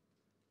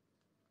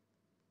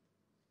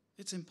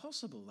 It's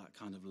impossible, that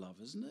kind of love,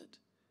 isn't it?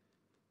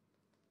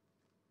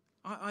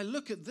 I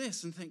look at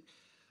this and think,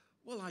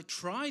 well, I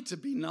try to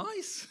be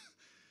nice.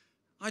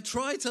 I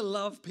try to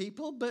love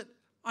people, but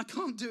I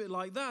can't do it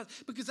like that,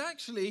 because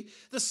actually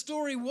the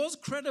story was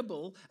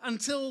credible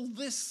until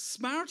this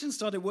Samaritan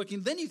started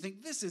working. Then you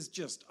think, this is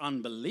just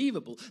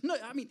unbelievable. No,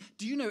 I mean,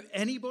 do you know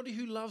anybody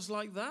who loves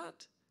like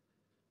that?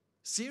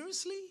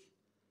 Seriously?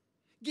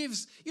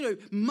 Gives,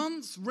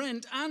 months'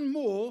 rent and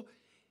more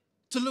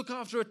to look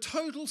after a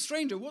total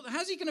stranger.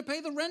 How's he going to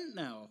pay the rent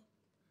now?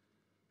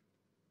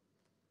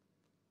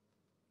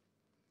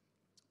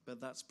 But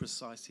that's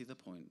precisely the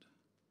point.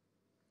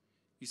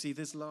 You see,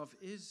 this love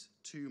is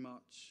too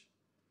much.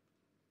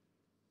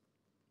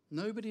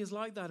 Nobody is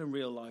like that in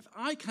real life.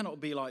 I cannot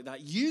be like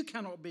that. You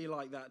cannot be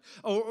like that.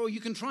 Or you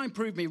can try and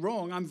prove me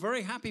wrong. I'm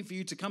very happy for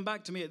you to come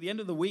back to me at the end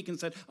of the week and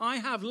say, I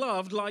have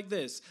loved like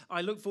this.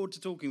 I look forward to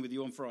talking with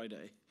you on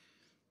Friday.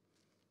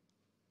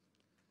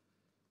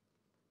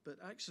 But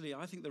actually,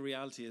 I think the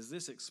reality is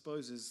this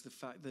exposes the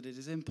fact that it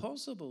is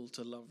impossible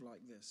to love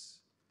like this.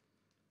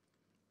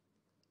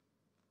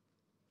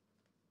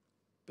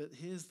 But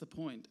here's the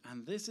point,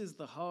 and this is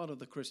the heart of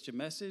the Christian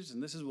message,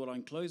 and this is what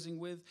I'm closing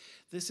with.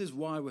 This is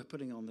why we're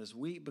putting on this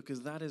week,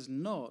 because that is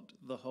not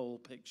the whole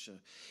picture.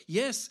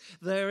 Yes,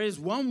 there is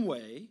one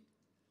way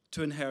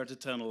to inherit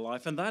eternal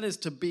life, and that is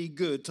to be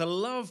good, to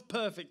love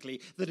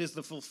perfectly, that is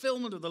the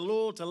fulfillment of the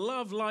law, to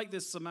love like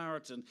this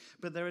Samaritan.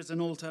 But there is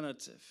an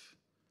alternative,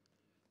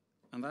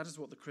 and that is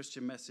what the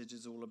Christian message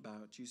is all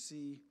about. You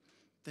see,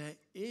 there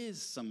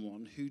is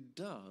someone who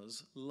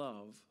does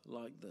love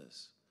like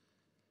this.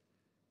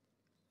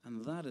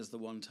 And that is the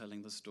one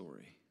telling the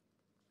story.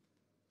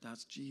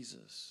 That's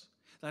Jesus.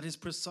 That is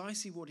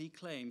precisely what he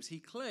claims. He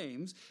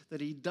claims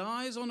that he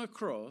dies on a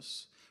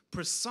cross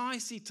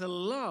precisely to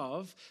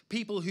love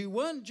people who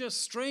weren't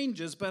just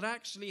strangers but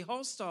actually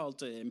hostile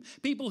to him,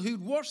 people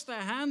who'd washed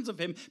their hands of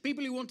him,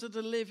 people who wanted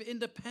to live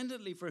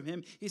independently from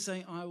him. He's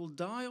saying, I will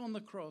die on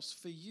the cross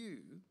for you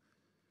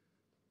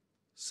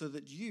so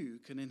that you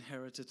can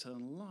inherit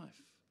eternal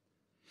life.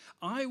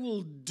 I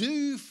will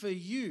do for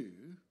you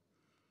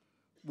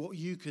what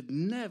you could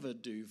never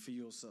do for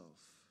yourself.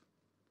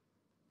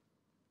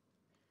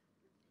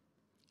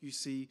 You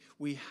see,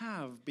 we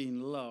have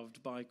been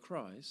loved by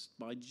Christ,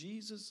 by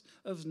Jesus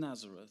of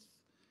Nazareth,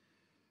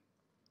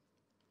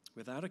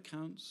 without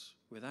accounts,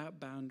 without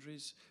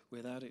boundaries,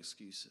 without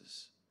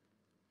excuses.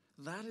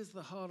 That is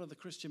the heart of the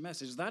Christian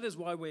message. That is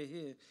why we're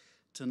here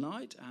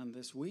tonight and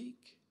this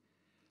week.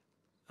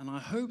 And I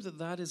hope that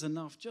that is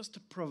enough just to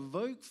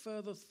provoke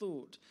further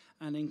thought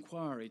and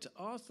inquiry, to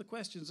ask the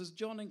questions, as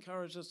John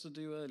encouraged us to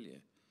do earlier,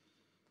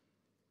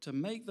 to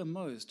make the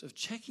most of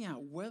checking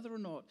out whether or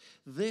not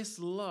this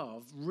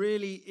love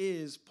really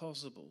is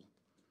possible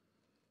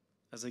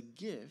as a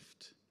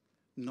gift,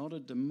 not a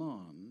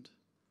demand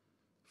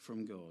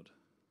from God.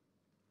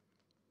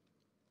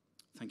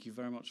 Thank you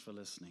very much for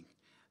listening,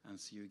 and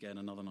see you again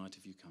another night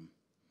if you come.